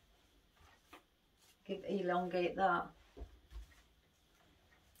 Elongate that.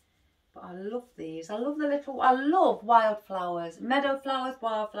 But I love these. I love wildflowers, meadow flowers,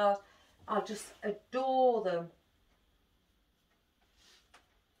 wildflowers. I just adore them.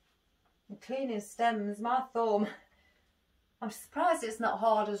 And cleaning stems, my thumb. I'm surprised it's not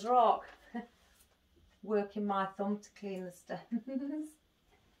hard as rock. Working my thumb to clean the stems.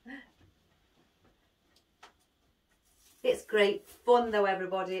 It's great fun though,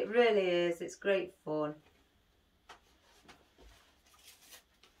 everybody. It really is. It's great fun.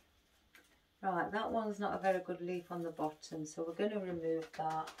 Right, that one's not a very good leaf on the bottom, so we're going to remove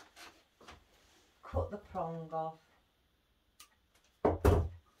that. Cut the prong off.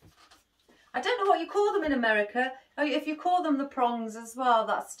 I don't know what you call them in America. Oh, if you call them the prongs as well,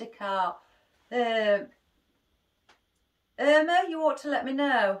 that stick out. Irma, you ought to let me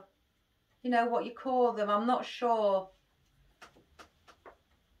know. You know what you call them. I'm not sure.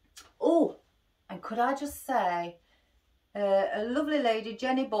 Oh, and could I just say, a lovely lady,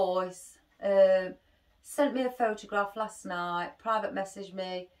 Jenny Boyce, sent me a photograph last night, private messaged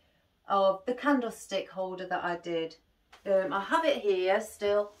me, of the candlestick holder that I did. I have it here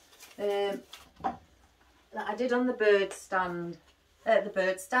still, that I did on the bird stand,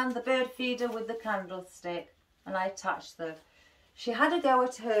 the bird feeder with the candlestick, and I attached them. She had a go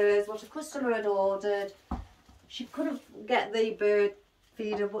at hers, what a customer had ordered. She couldn't get the bird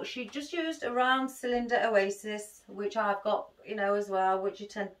feeder, but she just used a round cylinder Oasis, which I've got, you know, as well, which you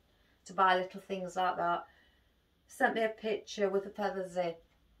tend to buy little things like that. Sent me a picture with the feathers in.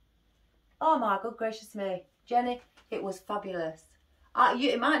 Oh my good gracious me, Jenny, it was fabulous.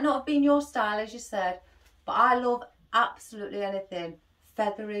 It might not have been your style, as you said, but I love absolutely anything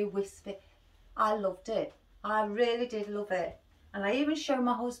feathery, wispy. I loved it. I really did love it. And I even showed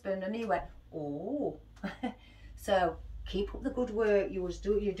my husband and he went, oh. So keep up the good work. You're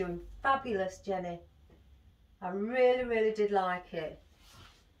doing fabulous, Jenny. I really, really did like it.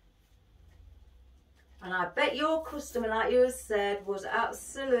 And I bet your customer, like you said, was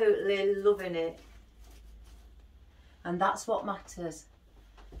absolutely loving it. And that's what matters.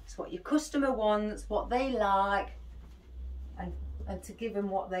 It's what your customer wants, what they like, and to give them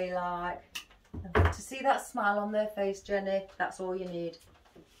what they like. And to see that smile on their face, Jenny, that's all you need.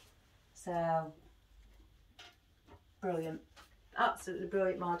 So, brilliant. Absolutely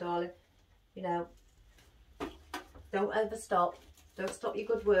brilliant, my darling. You know, don't ever stop. Don't stop your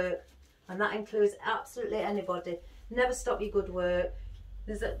good work. And that includes absolutely anybody. Never stop your good work.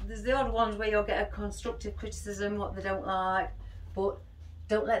 There's the odd ones where you'll get a constructive criticism, what they don't like, but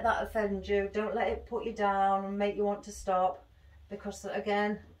don't let that offend you. Don't let it put you down and make you want to stop, because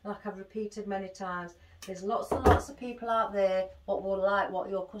again, like I've repeated many times, there's lots and lots of people out there what will like what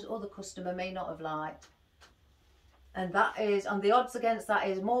your other customer may not have liked, and that is, and the odds against that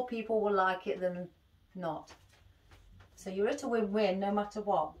is more people will like it than not. So you're at a win-win no matter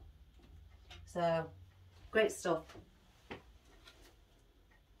what. So great stuff.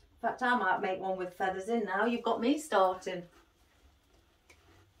 In fact, I might make one with feathers in now. You've got me starting.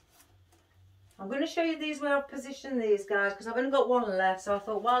 I'm going to show you these where I've positioned these guys because I've only got one left. So I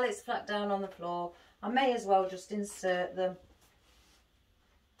thought while it's flat down on the floor, I may as well just insert them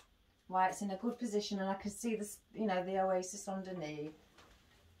while it's in a good position and I can see this, you know, the oasis underneath.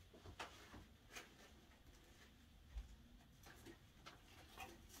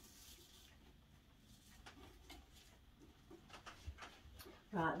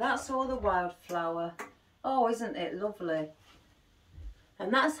 Right, that's all the wildflower. Oh, isn't it lovely?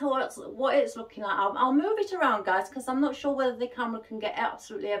 And that's what it's looking like. I'll move it around, guys, because I'm not sure whether the camera can get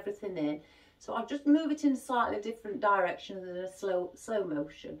absolutely everything in. So I'll just move it in a slightly different direction than a slow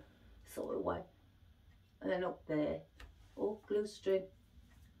motion sort of way. And then up there. Oh, glue string.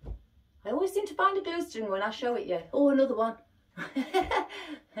 I always seem to find a glue string when I show it you. Oh, another one.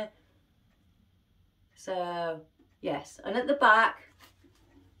 So, yes. And at the back,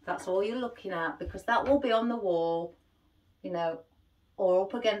 that's all you're looking at because that will be on the wall, you know, or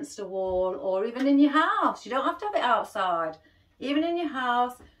up against a wall, or even in your house. You don't have to have it outside. Even in your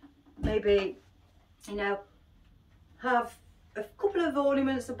house, maybe, you know, have a couple of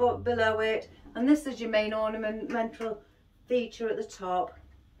ornaments above, below it, and this is your main ornamental feature at the top.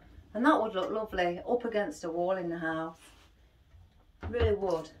 And that would look lovely up against a wall in the house. Really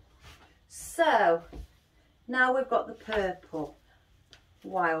would. So, now we've got the purple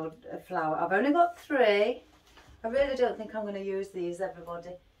wildflower. I've only got 3. I really don't think I'm going to use these,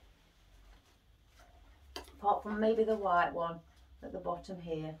 everybody. Apart from maybe the white one at the bottom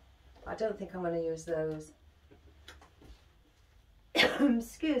here. I don't think I'm going to use those.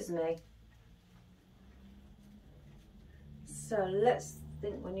 Excuse me. So let's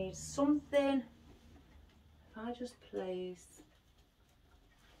think we need something. If I just place.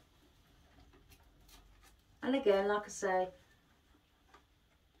 And again, like I say,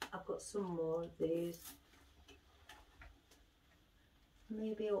 I've got some more of these.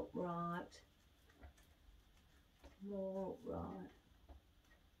 Maybe upright. More upright.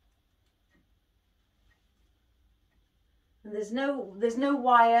 And there's no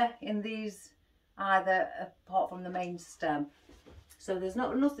wire in these either apart from the main stem. So there's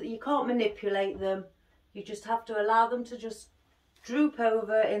nothing, you can't manipulate them. You just have to allow them to just droop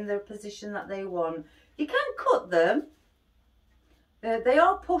over in the position that they want. You can cut them. They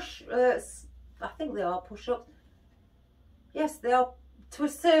are I think they are push-ups. Yes, they are to a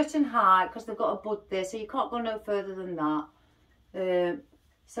certain height because they've got a bud there, so you can't go no further than that.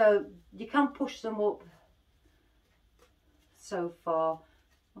 So you can push them up so far.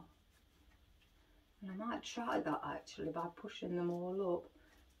 And I might try that actually by pushing them all up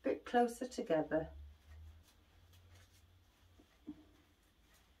a bit closer together.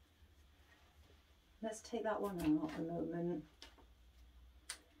 Let's take that one out at the moment.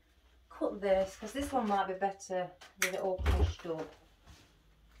 Cut this because this one might be better with it all pushed up.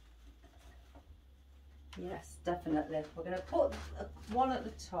 Yes, definitely. We're going to put one at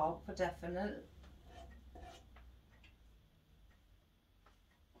the top for definite.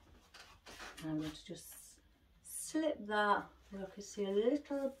 I'm going to just slip that. I can see a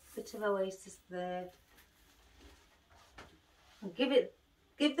little bit of oasis there. And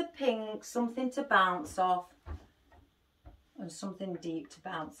give the pink something to bounce off and something deep to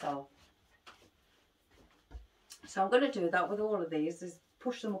bounce off. So I'm going to do that with all of these, is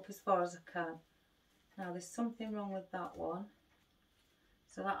push them up as far as I can. Now there's something wrong with that one.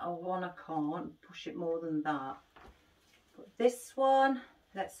 So that one I can't push it more than that. But this one,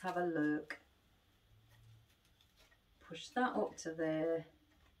 let's have a look. Push that up to there.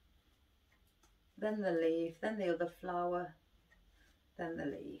 Then the leaf, then the other flower, then the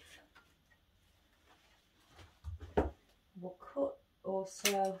leaf. We'll cut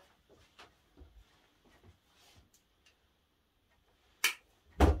also.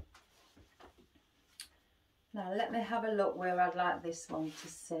 Now let me have a look where I'd like this one to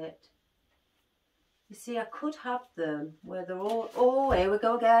sit. You see, I could have them where they're all, oh, here we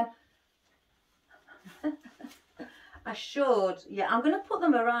go again. I should, yeah, I'm going to put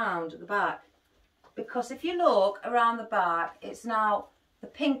them around at the back. Because if you look around the back, it's now, the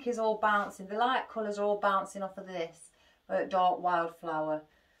pink is all bouncing, the light colours are all bouncing off of this dark wildflower.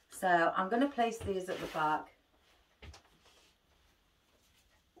 So I'm going to place these at the back.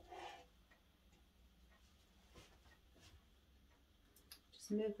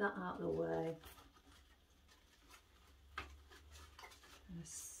 Move that out of the way. And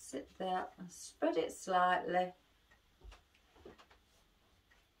sit there and spread it slightly.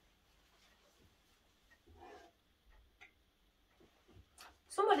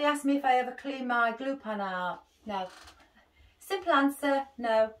 Somebody asked me if I ever clean my glue pan out. No. Simple answer,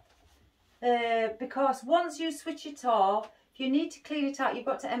 no. Because once you switch it off, if you need to clean it out, you've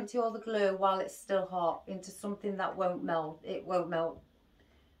got to empty all the glue while it's still hot into something that won't melt. It won't melt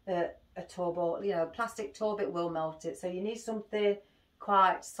a tub, or, you know, plastic tub, it will melt it. So you need something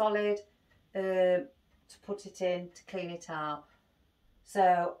quite solid to put it in, to clean it out.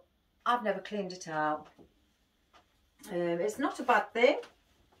 So I've never cleaned it out. It's not a bad thing,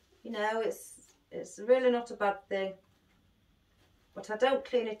 you know, it's really not a bad thing, but I don't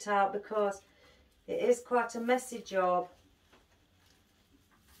clean it out because it is quite a messy job.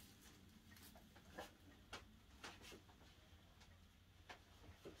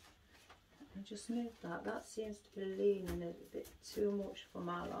 Just move that. That seems to be leaning a bit too much for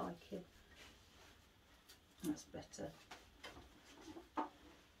my liking. That's better.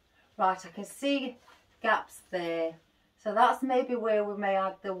 Right, I can see gaps there. So that's maybe where we may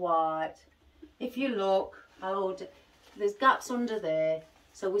add the white. If you look, there's gaps under there.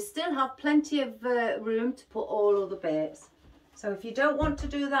 So we still have plenty of room to put all other bits. So if you don't want to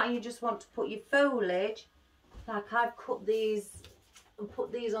do that and you just want to put your foliage, like I've cut these and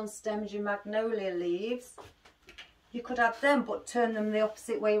put these on stems, your magnolia leaves, you could add them but turn them the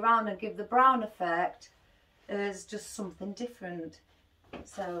opposite way around and give the brown effect as just something different.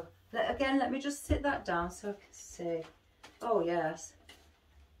 So again, let me just sit that down so I can see. Oh yes,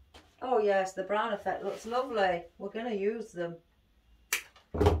 oh yes, the brown effect looks lovely. We're going to use them.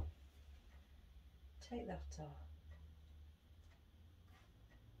 Take that off.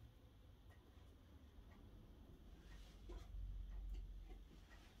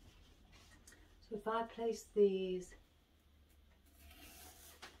 So if I place these,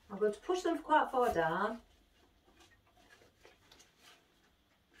 I'm going to push them quite far down.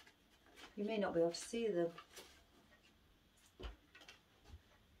 You may not be able to see them. If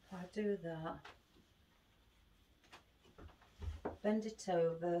I do that, bend it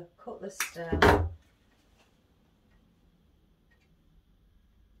over, cut the stem.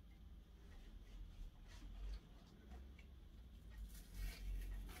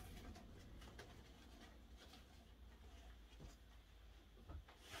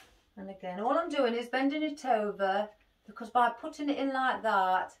 And again, all I'm doing is bending it over, because by putting it in like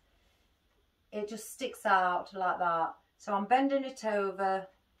that, it just sticks out like that. So I'm bending it over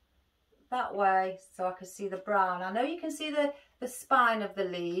that way so I can see the brown. I know you can see the spine of the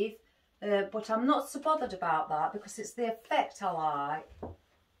leaf, but I'm not so bothered about that because it's the effect I like.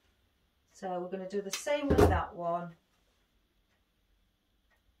 So we're going to do the same with that one.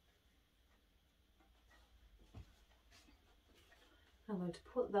 I'm going to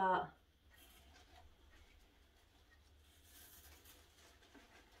put that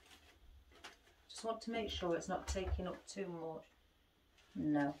just want to make sure it's not taking up too much.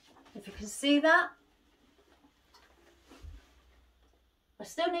 No, if you can see that. I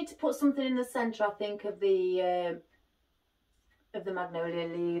still need to put something in the centre, I think, of the magnolia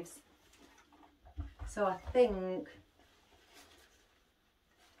leaves. So I think,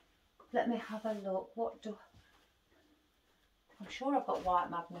 let me have a look. What do I'm sure I've got white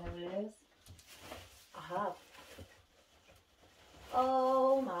magnolias. I have.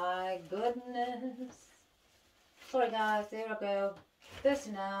 Oh my goodness. Sorry guys, here I go.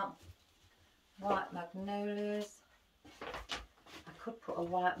 Thirsting out. White magnolias. I could put a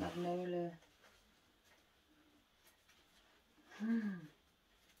white magnolia.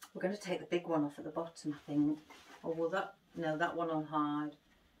 We're going to take the big one off at the bottom, I think. Or will that? No, that one will hide.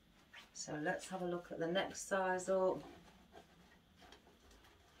 So let's have a look at the next size up.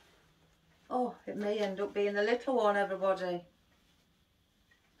 Oh, it may end up being the little one, everybody.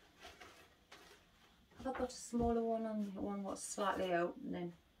 Have I got a smaller one on the one that's slightly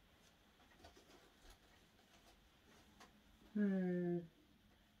opening?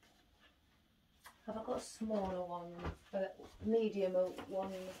 Have I got a smaller one? Medium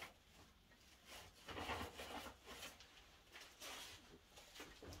one?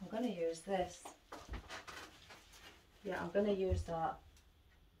 I'm going to use this. Yeah, I'm going to use that.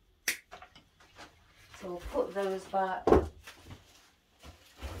 So we'll put those back. And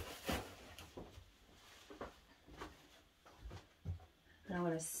I'm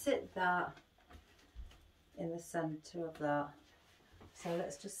going to sit that in the centre of that. So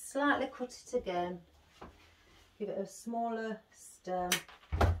let's just slightly cut it again. Give it a smaller stem.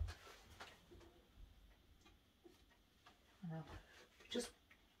 Just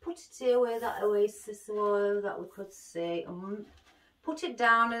put it here where that oasis was that we could see. And put it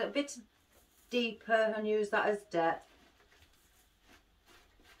down a bit deeper and use that as depth.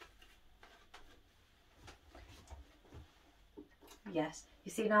 Yes,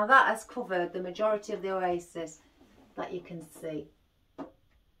 you see now that has covered the majority of the oasis that you can see.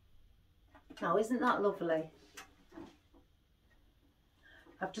 Now isn't that lovely?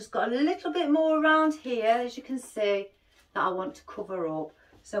 I've just got a little bit more around here, as you can see, that I want to cover up.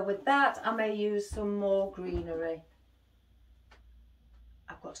 So with that, I may use some more greenery.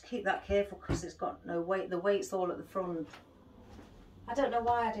 I've got to keep that careful because it's got no weight. The weight's all at the front. I don't know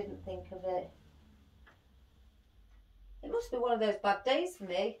why I didn't think of it. It must be one of those bad days for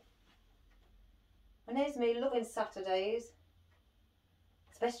me. And here's me loving Saturdays,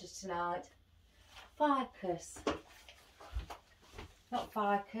 especially tonight. Ficus. Not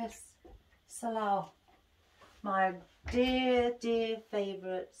ficus. Salal. My dear, dear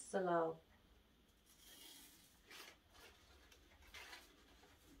favourite salal.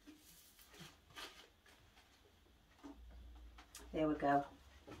 There we go.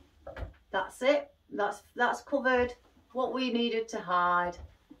 That's it. That's covered what we needed to hide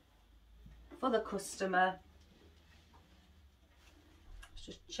for the customer. Let's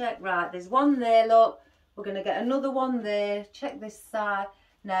just check. Right, there's one there, look. We're going to get another one there. Check this side.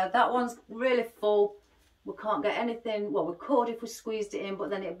 Now that one's really full. We can't get anything. Well, we could if we squeezed it in, but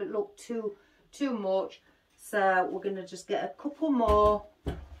then it would look too much. So we're going to just get a couple more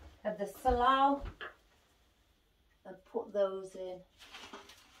of the salal and put those in.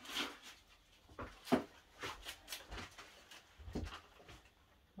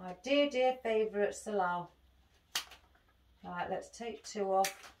 My dear, dear favourite salal. Right, let's take 2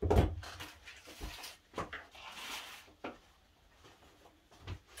 off.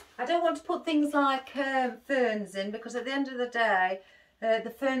 I don't want to put things like ferns in, because at the end of the day, the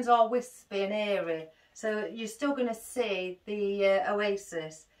ferns are wispy and airy. So you're still going to see the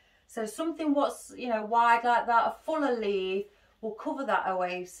oasis. So something what's, you know, wide like that, a fuller leaf, will cover that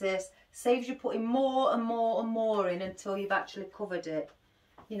oasis. Saves you putting more and more and more in until you've actually covered it.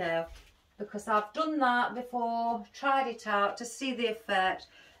 You know, because I've done that before, tried it out to see the effect,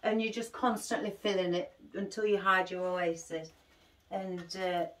 and you're just constantly filling it until you hide your oasis. And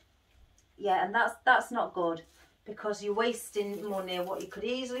yeah, and that's not good, because you're wasting money, what you could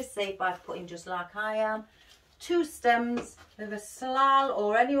easily save by putting, just like I am, 2 stems of a salal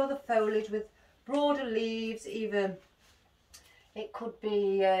or any other foliage with broader leaves. Even it could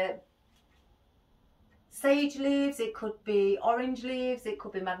be sage leaves, it could be orange leaves, it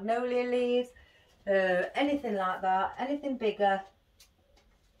could be magnolia leaves, anything like that, anything bigger.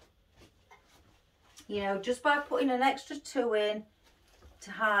 You know, just by putting an extra 2 in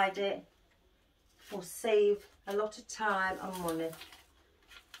to hide it will save a lot of time and money.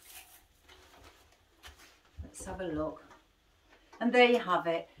 Let's have a look. And there you have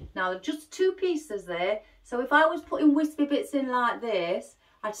it. Now just 2 pieces there. So if I was putting wispy bits in like this,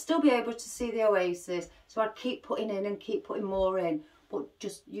 I'd still be able to see the oasis. So I'd keep putting in and keep putting more in. But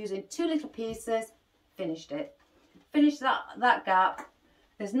just using 2 little pieces, finished it. Finished that gap.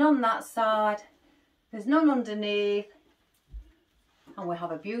 There's none that side. There's none underneath. And we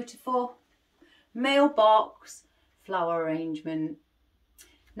have a beautiful mailbox flower arrangement.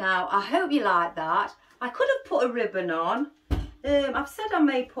 Now, I hope you like that. I could have put a ribbon on. I've said I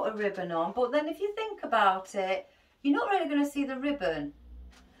may put a ribbon on, but then if you think about it, you're not really going to see the ribbon.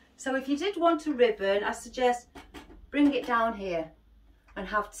 So if you did want a ribbon, I suggest bring it down here and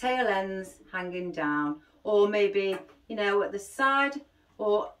have tail ends hanging down, or maybe, you know, at the side,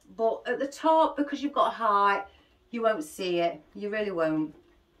 or but at the top, because you've got height, you won't see it. You really won't.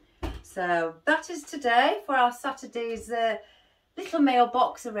 So that is today for our Saturday's little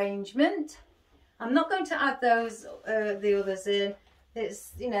mailbox arrangement. I'm not going to add those the others in.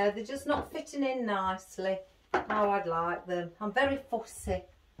 It's, you know, they're just not fitting in nicely how I'd like them. I'm very fussy,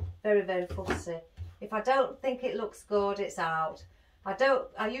 very, very fussy. If I don't think it looks good, it's out.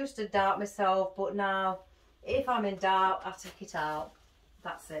 I used to doubt myself, but now if I'm in doubt, I take it out.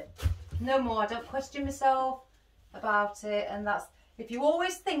 That's it. No more. I don't question myself about it. And that's, if you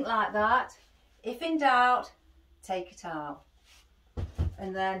always think like that, if in doubt, take it out.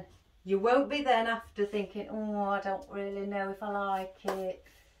 And then you won't be then after thinking, oh, I don't really know if I like it.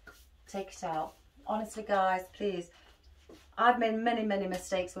 Take it out. Honestly, guys, please. I've made many, many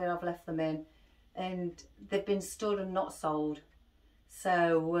mistakes where I've left them in, and they've been stood and not sold.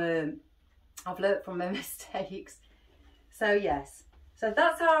 So I've learnt from my mistakes. So yes. So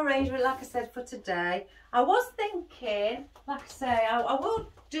that's our arrangement, like I said, for today. I was thinking, like I say, I will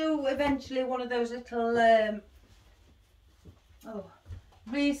do eventually one of those little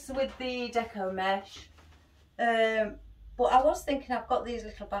wreaths with the deco mesh. But I was thinking, I've got these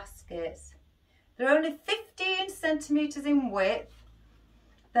little baskets. They're only 15 centimetres in width.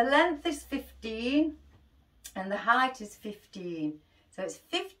 The length is 15 and the height is 15. So it's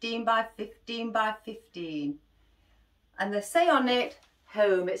 15 by 15 by 15. And they say on it,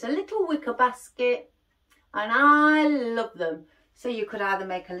 home. It's a little wicker basket and I love them. So you could either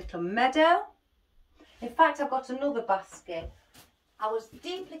make a little meadow. In fact, I've got another basket. I was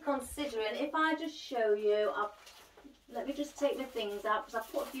deeply considering if I just show you, let me just take my things out because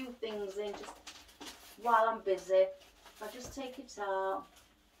I put a few things in just while I'm busy. If I just take it out,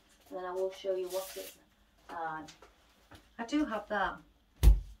 and then I will show you what it's like. I do have that.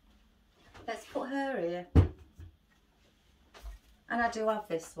 Let's put her here. And I do have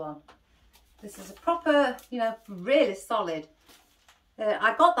this one. This is a proper, you know, really solid.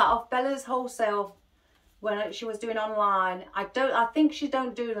 I got that off Bella's Wholesale when she was doing online. I think she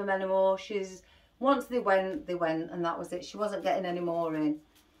don't do them anymore. Once they went, and that was it. She wasn't getting any more in.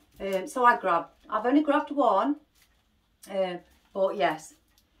 So I've only grabbed one. But yes,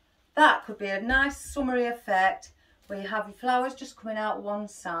 that could be a nice summery effect where you have your flowers just coming out one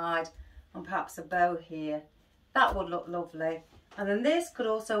side and perhaps a bow here. That would look lovely. And then this could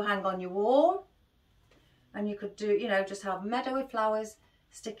also hang on your wall, and you could do, you know, just have meadowy flowers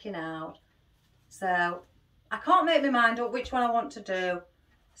sticking out. So I can't make my mind up which one I want to do.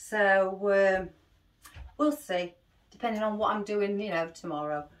 So we'll see, depending on what I'm doing, you know,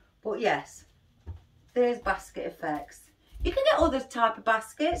 tomorrow. But yes, there's basket effects. You can get other type of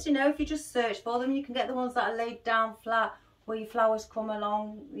baskets, you know, if you just search for them. You can get the ones that are laid down flat, where your flowers come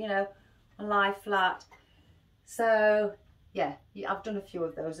along, you know, and lie flat. So yeah, I've done a few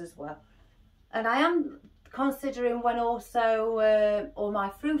of those as well. And I am considering, when also all my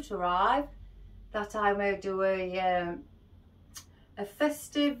fruit arrive, that I may do a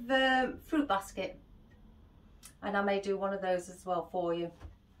festive fruit basket, and I may do one of those as well for you,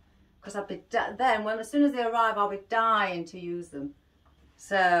 because I'll be as soon as they arrive, I'll be dying to use them.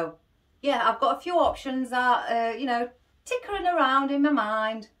 So yeah, I've got a few options that you know, tickering around in my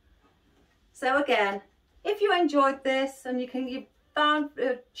mind. So again, if you enjoyed this and you found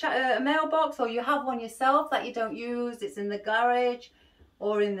a mailbox, or you have one yourself that you don't use, it's in the garage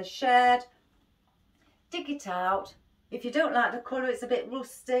or in the shed, dig it out. If you don't like the colour, it's a bit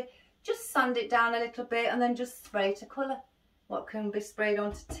rusty, just sand it down a little bit and then just spray it a colour. What can be sprayed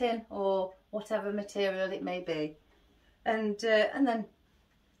onto tin or whatever material it may be. And then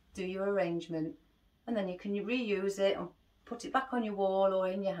do your arrangement. And then you can reuse it and put it back on your wall or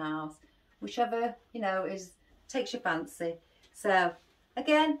in your house, whichever, you know, takes your fancy. So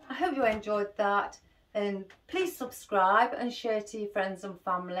again, I hope you enjoyed that, and please subscribe and share to your friends and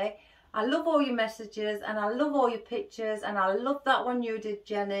family. I love all your messages, and I love all your pictures, and I love that one you did,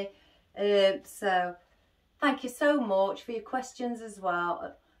 Jenny. So thank you so much for your questions as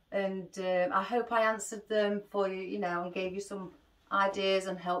well, and I hope I answered them for you, you know, and gave you some ideas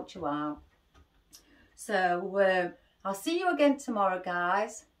and helped you out. So I'll see you again tomorrow,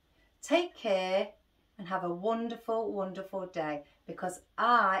 guys. Take care and have a wonderful, wonderful day, because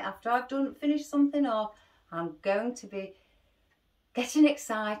after I've finished something off, I'm going to be getting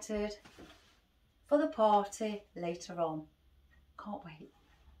excited for the party later on. Can't wait.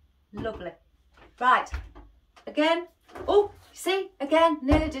 Lovely. Right, again. Oh, see, again,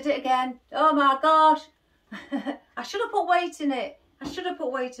 nearly did it again. Oh my gosh. I should have put weight in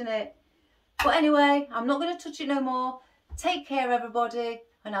it. But anyway, I'm not going to touch it no more. Take care, everybody,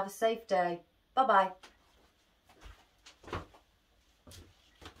 and have a safe day. Bye-bye.